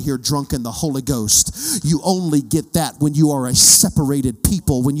walked out of here drunk in the Holy Ghost. You only get that when you are a separated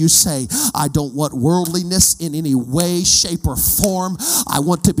people. When you say, I don't want worldliness in any way, shape, or form. I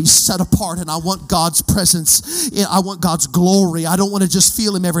want to be set apart and I want God's presence. I want God's glory. I don't want to just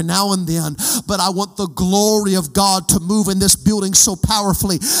feel Him every now and then, but I want the glory of God to move in this building so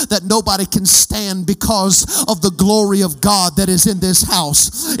powerfully that nobody can stand because of the glory of God that is in this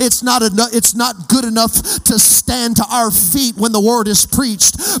house. It's not good enough to stand to our feet when the word is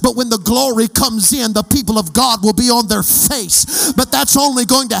preached, but when the glory comes in, the people of God will be on their face. But that's only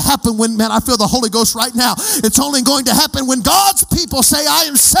going to happen when, man, I feel the Holy Ghost right now. It's only going to happen when God's people say, I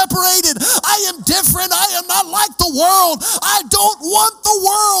am separated, I am different, I am not like the world. I don't want the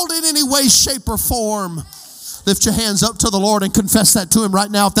world in any way, shape, or form. Lift your hands up to the Lord and confess that to Him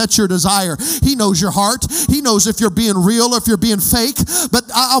right now if that's your desire. He knows your heart. He knows if you're being real or if you're being fake. But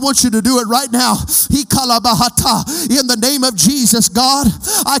I want you to do it right now. In the name of Jesus, God,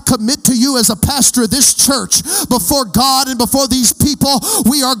 I commit to you as a pastor of this church. Before God and before these people,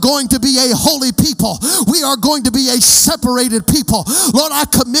 we are going to be a holy people. We are going to be a separated people. Lord, I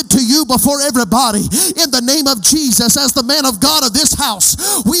commit to you before everybody. In the name of Jesus, as the man of God of this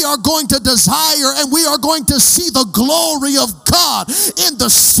house, we are going to desire and we are going to see the glory of God in the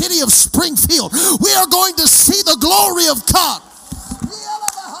city of Springfield. We are going to see the glory of God.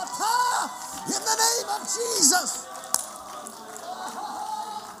 In the name of Jesus.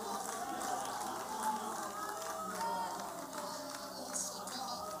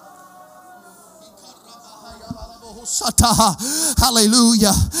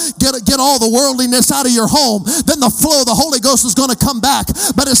 Hallelujah. Get all the worldliness out of your home. Then the flow of the Holy Ghost is going to come back.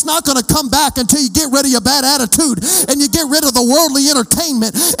 But it's not going to come back until you get rid of your bad attitude and you get rid of the worldly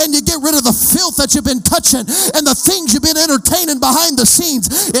entertainment and you get rid of the filth that you've been touching and the things you've been entertaining behind the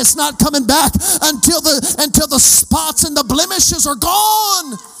scenes. It's not coming back until the spots and the blemishes are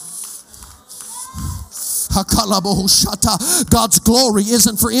gone. God's glory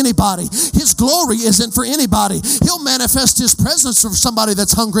isn't for anybody. His glory isn't for anybody. He'll manifest His presence for somebody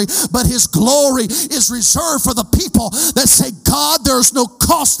that's hungry, but His glory is reserved for the people that say, God, there's no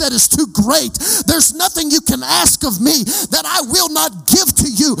cost that is too great. There's nothing you can ask of me that I will not give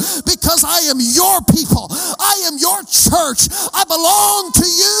to you because I am your people. I am your church. I belong to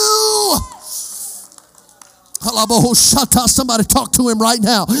you. Somebody talk to Him right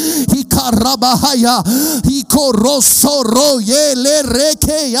now.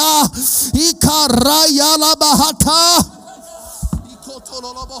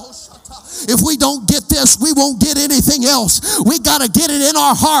 If we don't get this, we won't get anything else. We got to get it in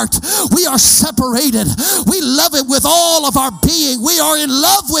our heart. We are separated. We love it with all of our being. We are in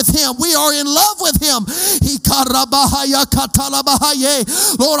love with Him. We are in love with Him.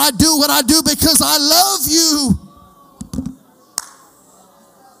 Lord, I do what I do because I love you.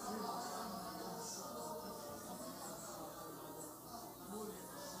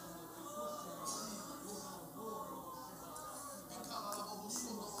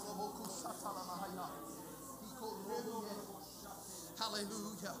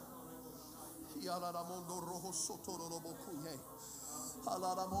 Hallelujah.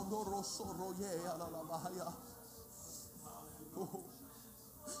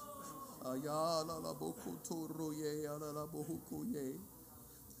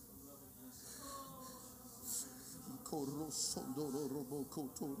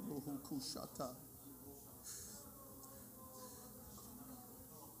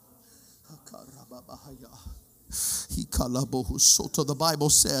 The Bible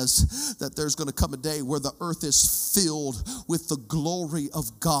says that there's going to come a day where the earth is filled with the glory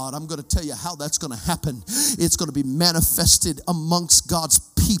of God. I'm going to tell you how that's going to happen. It's going to be manifested amongst God's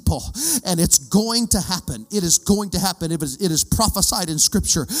people. people, and it's going to happen. It is going to happen. It is prophesied in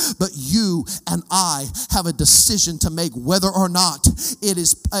Scripture. But you and I have a decision to make whether or not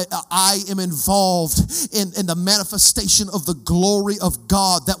I am involved in the manifestation of the glory of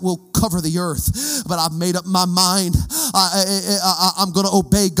God that will cover the earth. But I've made up my mind. I'm going to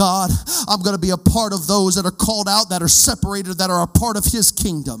obey God. I'm going to be a part of those that are called out, that are separated, that are a part of His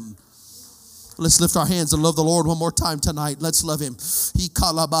kingdom. Let's lift our hands and love the Lord one more time tonight. Let's love Him.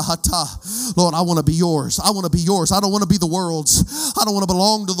 Lord, I want to be yours. I want to be yours. I don't want to be the world's. I don't want to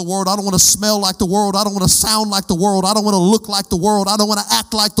belong to the world. I don't want to smell like the world. I don't want to sound like the world. I don't want to look like the world. I don't want to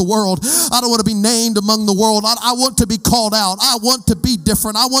act like the world. I don't want to be named among the world. I want to be called out. I want to be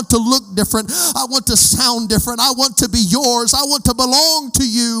different. I want to look different. I want to sound different. I want to be yours. I want to belong to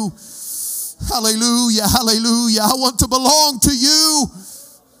you. Hallelujah. Hallelujah. I want to belong to you.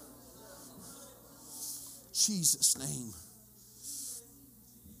 Jesus' name.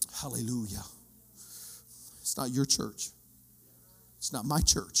 Hallelujah. It's not your church. It's not my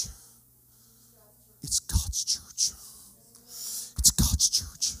church. It's God's church. It's God's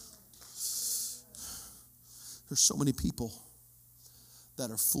church. There's so many people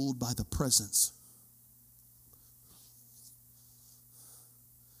that are fooled by the presence.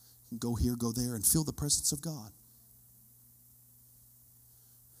 You can go here, go there, and feel the presence of God.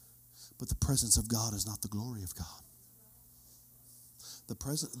 But the presence of God is not the glory of God. The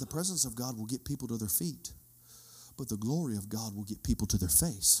presence of God will get people to their feet, but the glory of God will get people to their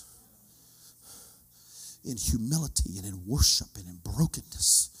face. In humility and in worship and in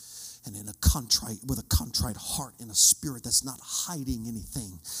brokenness and with a contrite heart and a spirit that's not hiding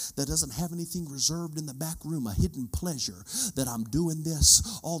anything, that doesn't have anything reserved in the back room, a hidden pleasure that I'm doing this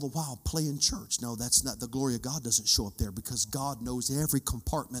all the while playing church. No, that's not. The glory of God doesn't show up there, because God knows every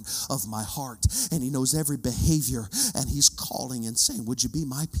compartment of my heart, and He knows every behavior, and He's calling and saying, would you be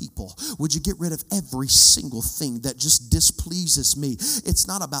my people? Would you get rid of every single thing that just displeases me? It's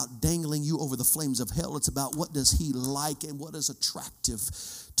not about dangling you over the flames of hell. It's about what does He like and what is attractive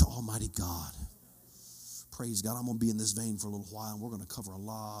to Almighty God. Praise God. I'm going to be in this vein for a little while, and we're going to cover a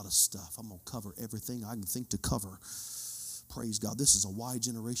lot of stuff. I'm going to cover everything I can think to cover. Praise God. This is a why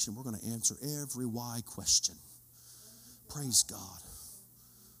generation. We're going to answer every why question. Praise God.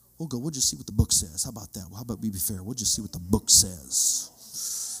 We'll just see what the book says. How about that? How about we be fair? We'll just see what the book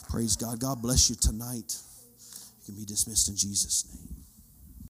says. Praise God. God bless you tonight. You can be dismissed in Jesus' name.